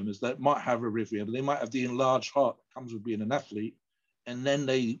heart murmurs, that might have arrhythmia, but they might have the enlarged heart that comes with being an athlete, and then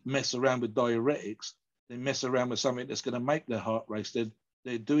they mess around with diuretics. They mess around with something that's going to make their heart race.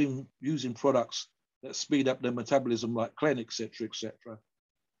 They're using products that speed up their metabolism, like Clen, et cetera, et cetera.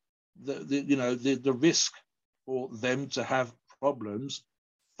 The risk for them to have problems,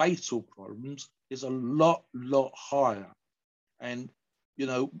 fatal problems, is a lot higher. And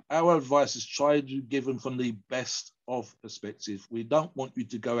our advice is try to give them from the best of perspective. We don't want you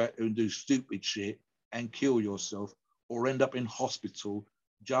to go out and do stupid shit and kill yourself or end up in hospital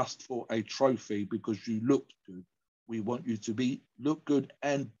just for a trophy because you looked good. We want you to look good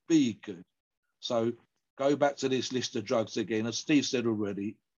and be good. So go back to this list of drugs again. As Steve said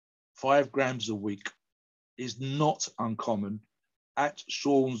already, 5 grams a week is not uncommon at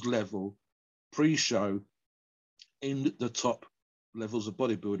Sean's level, pre-show, in the top levels of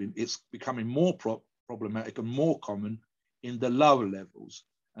bodybuilding. It's becoming more problematic and more common in the lower levels.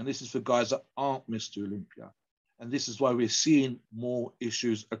 And this is for guys that aren't Mr. Olympia. And this is why we're seeing more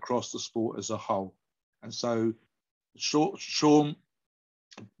issues across the sport as a whole. And so Sean,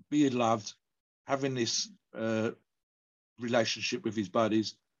 being loved, having this relationship with his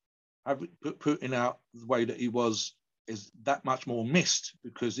buddies, putting out the way that he was, is that much more missed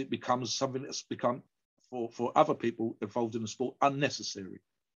because it becomes something that's become, for other people involved in the sport, unnecessary.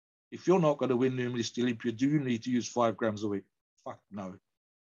 If you're not going to win the Mr. Olympia, do you need to use 5 grams a week? Fuck no.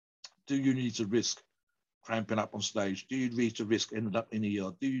 Do you need to risk cramping up on stage? Do you need to risk ending up in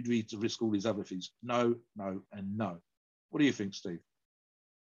ER? Do you need to risk all these other things? No, no, and no. What do you think, Steve?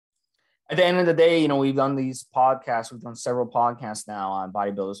 At the end of the day, we've done these podcasts. We've done several podcasts now on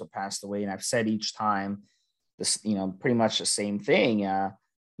bodybuilders who passed away. And I've said each time this, pretty much the same thing.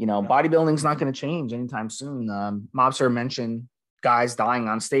 Bodybuilding's not going to change anytime soon. Mobster mentioned guys dying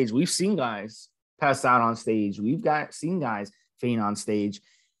on stage. We've seen guys pass out on stage. We've seen guys faint on stage,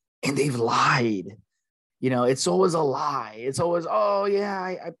 and they've lied. it's always a lie. It's always, oh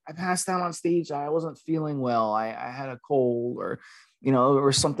yeah, I passed out on stage. I wasn't feeling well. I had a cold, or,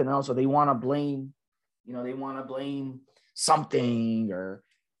 or something else. Or they want to blame, something, or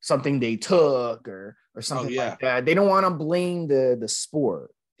something they took, or something like that. They don't want to blame the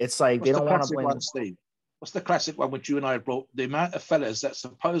sport. It's like they don't want to blame one, Steve? What's the classic one which you and I brought? The amount of fellas that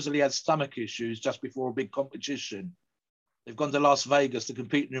supposedly had stomach issues just before a big competition. They've gone to Las Vegas to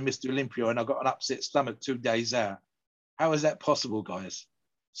compete in Mr. Olympia, and I've got an upset stomach 2 days out. How is that possible, guys?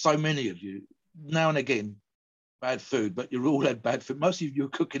 So many of you, now and again, bad food, but you've all had bad food. Most of you are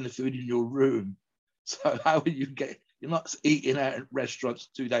cooking the food in your room. So how will you you're not eating out at restaurants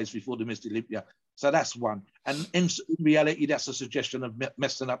 2 days before the Mr. Olympia. So that's one. And in reality, that's a suggestion of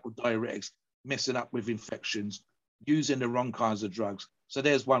messing up with diuretics, messing up with infections, using the wrong kinds of drugs. So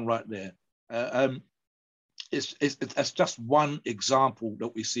there's one right there. It's just one example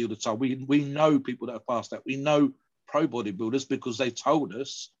that we see all the time. We know people that have passed that. We know pro bodybuilders because they told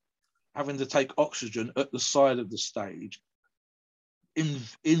us having to take oxygen at the side of the stage,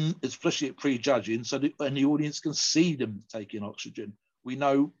 in especially at prejudging, so that and the audience can see them taking oxygen. We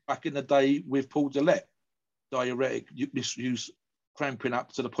know back in the day with Paul Dillette, diuretic use cramping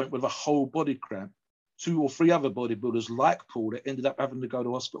up to the point with a whole body cramp. 2 or 3 other bodybuilders like Paul that ended up having to go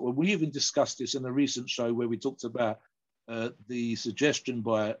to hospital. We even discussed this in a recent show where we talked about the suggestion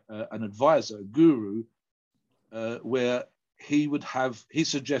by an advisor, a guru, where he would have, his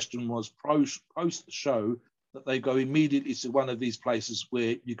suggestion was post show that they go immediately to one of these places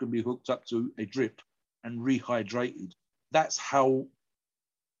where you can be hooked up to a drip and rehydrated. That's how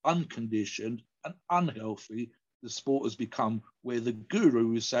unconditioned and unhealthy the sport has become, where the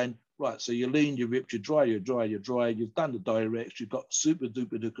guru is saying, right, so you're lean, you're ripped, you're dry, you've done the diuretics, you've got super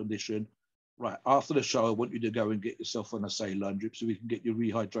duper condition. Right, after the show, I want you to go and get yourself on a saline drip so we can get you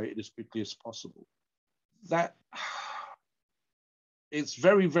rehydrated as quickly as possible. That, it's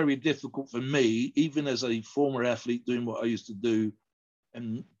very, very difficult for me, even as a former athlete doing what I used to do,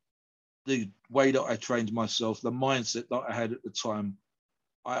 and the way that I trained myself, the mindset that I had at the time,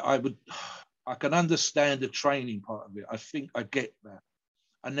 I can understand the training part of it. I think I get that.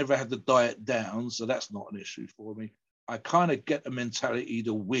 I never had the diet down, so that's not an issue for me. I kind of get the mentality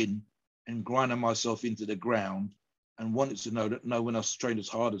to win and grinding myself into the ground and wanted to know that no one else trained as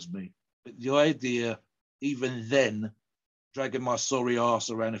hard as me. But the idea, even then, dragging my sorry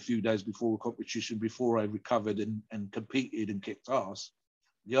ass around a few days before a competition, before I recovered and competed and kicked ass,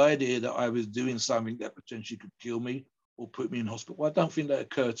 the idea that I was doing something that potentially could kill me or put me in hospital, well, I don't think that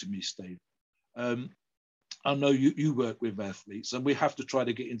occurred to me, Steve. I know you work with athletes, and we have to try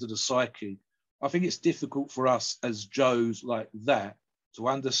to get into the psyche. I think it's difficult for us as Joes like that to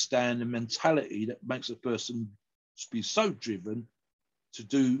understand the mentality that makes a person be so driven to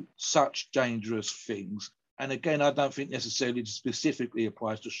do such dangerous things. And again, I don't think necessarily specifically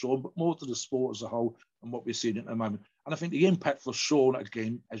applies to Sean, but more to the sport as a whole and what we're seeing at the moment. And I think the impact for Sean,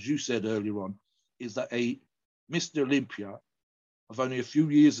 again, as you said earlier on, is that a Mr. Olympia of only a few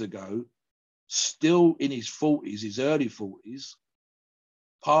years ago, still in his 40s, his early 40s,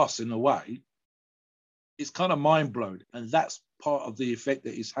 passing away, it's kind of mind-blowing. And that's part of the effect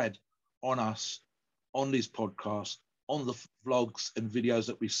that he's had on us, on this podcast, on the vlogs and videos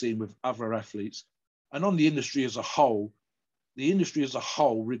that we've seen with other athletes, and on the industry as a whole. The industry as a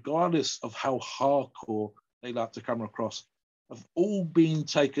whole, regardless of how hardcore they like to come across, have all been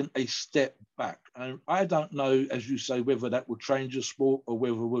taken a step back. And I don't know, as you say, whether that will change the sport or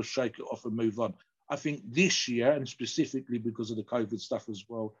whether we'll shake it off and move on. I think this year, and specifically because of the COVID stuff as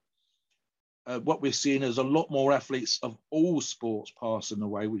well, what we're seeing is a lot more athletes of all sports passing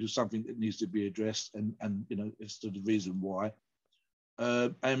away, which is something that needs to be addressed, and it's the reason why.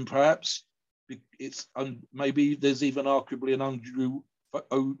 And perhaps it's maybe there's even arguably an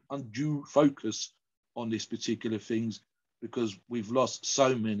undue focus on this particular things, because we've lost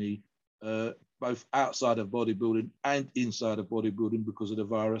so many, both outside of bodybuilding and inside of bodybuilding because of the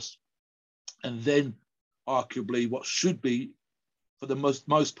virus. And then arguably what should be, for the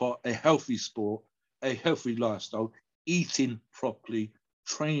most part, a healthy sport, a healthy lifestyle, eating properly,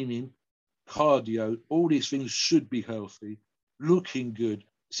 training, cardio, all these things should be healthy, looking good.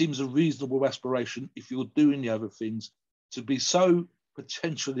 Seems a reasonable aspiration, if you're doing the other things, to be so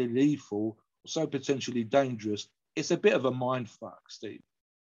potentially lethal, so potentially dangerous. It's a bit of a mind fuck, Steve.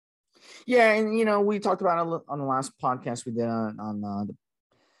 Yeah, and we talked about it on the last podcast we did on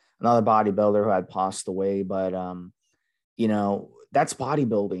another bodybuilder who had passed away, but that's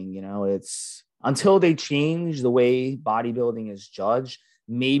bodybuilding. It's until they change the way bodybuilding is judged,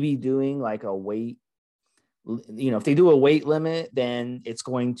 maybe doing like a weight, if they do a weight limit, then it's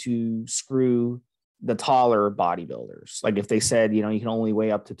going to screw the taller bodybuilders. Like if they said, you can only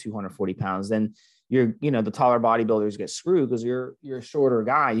weigh up to 240 pounds, then the taller bodybuilders get screwed because you're a shorter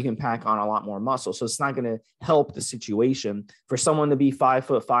guy. You can pack on a lot more muscle. So it's not going to help the situation for someone to be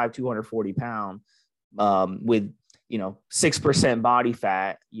 5'5", 240 pounds with, 6% body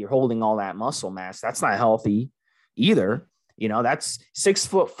fat. You're holding all that muscle mass. That's not healthy either. That's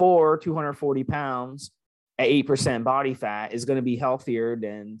 6'4", 240 pounds at 8% body fat is going to be healthier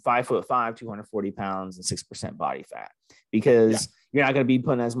than 5'5", 240 pounds and 6% body fat, because you're not going to be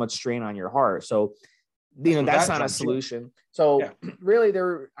putting as much strain on your heart. So, that's not a solution. So really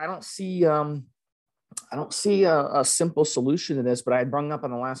I don't see a simple solution to this, but I brought up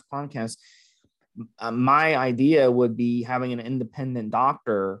on the last podcast. My idea would be having an independent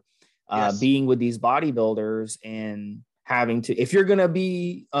doctor being with these bodybuilders and having to, if you're going to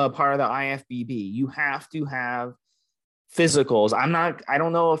be a part of the IFBB, you have to have physicals. I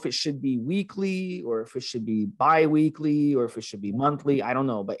don't know if it should be weekly or if it should be bi-weekly or if it should be monthly. I don't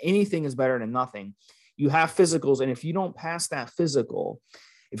know, but anything is better than nothing. You have physicals. And if you don't pass that physical,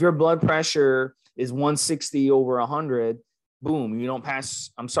 if your blood pressure is 160 over 100, boom, you don't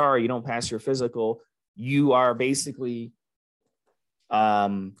pass your physical. You are basically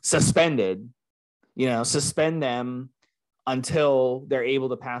suspended, suspend them until they're able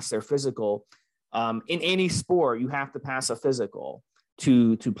to pass their physical. In any sport, you have to pass a physical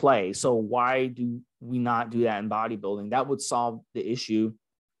to play. So why do we not do that in bodybuilding? That would solve the issue.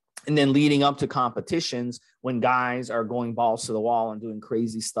 And then leading up to competitions, when guys are going balls to the wall and doing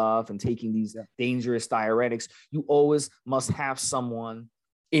crazy stuff and taking these dangerous diuretics, you always must have someone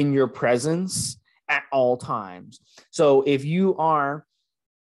in your presence at all times. So if you are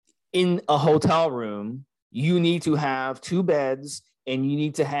in a hotel room, you need to have 2 beds, and you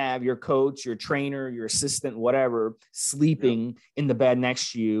need to have your coach, your trainer, your assistant, whatever, sleeping in the bed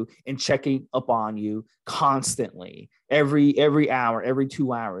next to you and checking up on you constantly. Every hour, every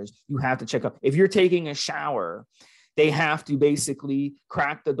 2 hours, you have to check up. If you're taking a shower, they have to basically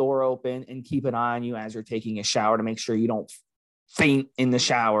crack the door open and keep an eye on you as you're taking a shower to make sure you don't faint in the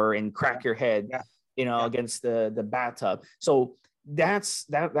shower and crack your head, against the bathtub. So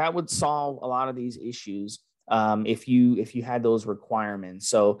that would solve a lot of these issues. If you had those requirements.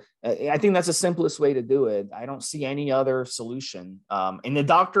 So I think that's the simplest way to do it. I don't see any other solution. And the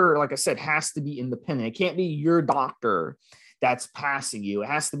doctor, like I said, has to be independent. It can't be your doctor that's passing you. It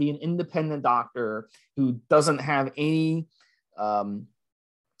has to be an independent doctor who doesn't have any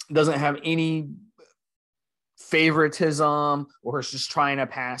favoritism, or is just trying to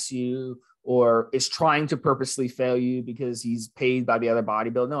pass you, or is trying to purposely fail you because he's paid by the other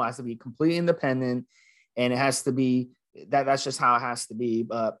bodybuilder. No, it has to be completely independent. And it has to be that's just how it has to be.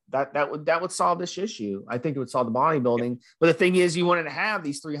 But that would solve this issue. I think it would solve the bodybuilding. But the thing is, you wouldn't have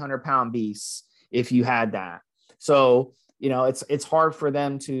these 300-pound beasts if you had that. So, it's hard for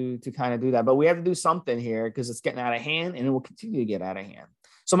them to kind of do that. But we have to do something here because it's getting out of hand, and it will continue to get out of hand.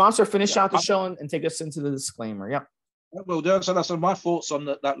 So, Monster, finish out the show and take us into the disclaimer. Yep. Well, so that's my thoughts on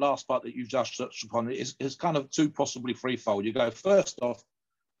that last part that you've just touched upon. Is kind of two, possibly threefold. You go, first off,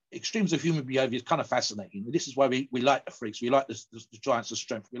 extremes of human behavior is kind of fascinating. This is why we like the freaks. We like the giants of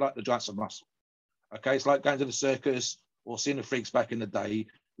strength. We like the giants of muscle. Okay, it's like going to the circus or seeing the freaks back in the day.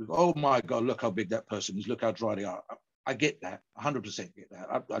 We go, oh my God, look how big that person is. Look how dry they are. I get that. 100% get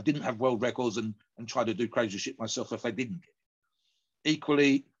that. I didn't have world records and try to do crazy shit myself if I didn't get it.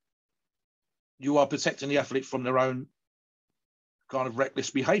 Equally, you are protecting the athlete from their own kind of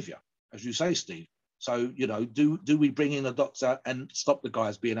reckless behavior, as you say, Steve. So, do we bring in a doctor and stop the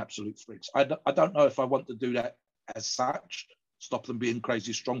guys being absolute freaks? I don't know if I want to do that as such, stop them being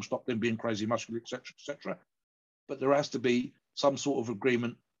crazy strong, stop them being crazy muscular, etc. But there has to be some sort of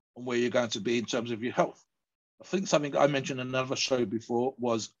agreement on where you're going to be in terms of your health. I think something I mentioned in another show before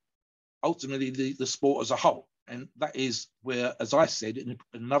was ultimately the sport as a whole. And that is where, as I said in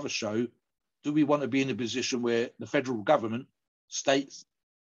another show, do we want to be in a position where the federal government, states,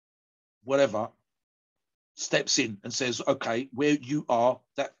 whatever, steps in and says, okay, where you are,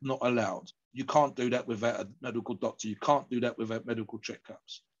 that's not allowed. You can't do that without a medical doctor. You can't do that without medical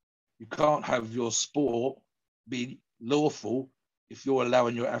checkups. You can't have your sport be lawful if you're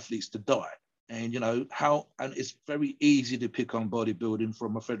allowing your athletes to die. And, and it's very easy to pick on bodybuilding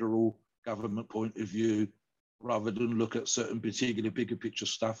from a federal government point of view, rather than look at certain particular bigger picture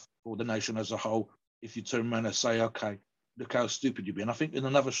stuff for the nation as a whole. If you turn around and say, okay, look how stupid you've been. I think in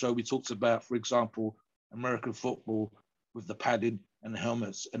another show we talked about, for example, American football with the padding and the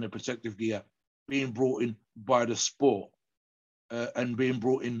helmets and the protective gear being brought in by the sport and being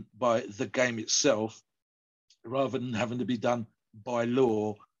brought in by the game itself, rather than having to be done by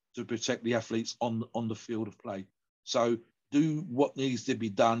law to protect the athletes on the field of play. So do what needs to be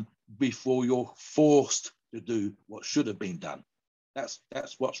done before you're forced to do what should have been done. That's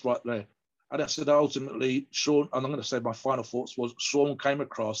what's right there. And I said ultimately, Sean, and I'm going to say my final thoughts was Sean came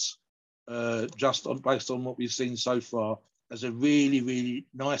across based on what we've seen so far as a really, really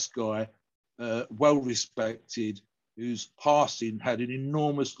nice guy, well respected, whose passing had an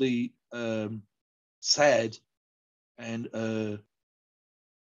enormously sad and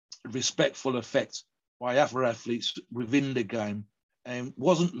respectful effect by other athletes within the game, and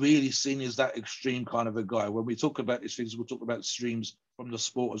wasn't really seen as that extreme kind of a guy. When we talk about these things, we'll talk about extremes from the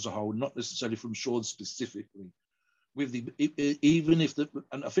sport as a whole, not necessarily from Sean specifically. With even if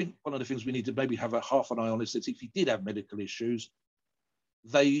and I think one of the things we need to maybe have a half an eye on is that if he did have medical issues,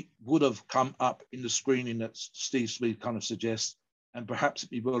 they would have come up in the screening that Steve Smith kind of suggests, and perhaps it'd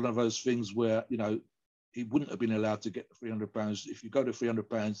be one of those things where, you know, he wouldn't have been allowed to get the £300. If you go to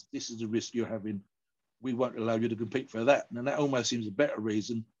 £300, this is the risk you're having. We won't allow you to compete for that. And that almost seems a better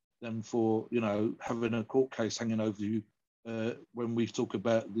reason than for, you know, having a court case hanging over you when we talk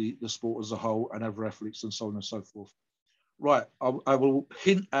about the sport as a whole and other athletes and so on and so forth. Right, I will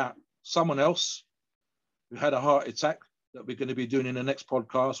hint at someone else who had a heart attack that we're going to be doing in the next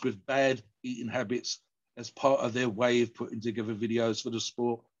podcast with bad eating habits as part of their way of putting together videos for the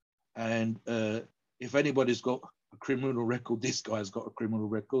sport. And if anybody's got a criminal record, this guy's got a criminal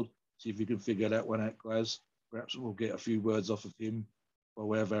record. See if you can figure that one out, guys. Perhaps we'll get a few words off of him by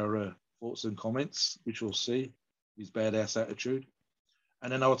way of our thoughts and comments, which we'll see, his badass attitude.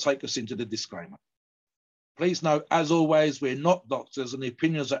 And then I'll take us into the disclaimer. Please note, as always, we're not doctors, and the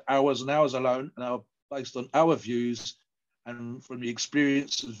opinions are ours and ours alone, and are based on our views and from the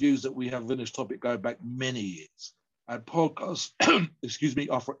experience and views that we have in this topic going back many years. Our podcasts,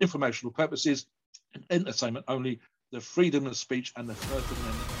 are for informational purposes and entertainment only. The freedom of speech and the First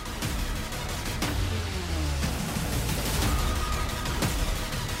Amendment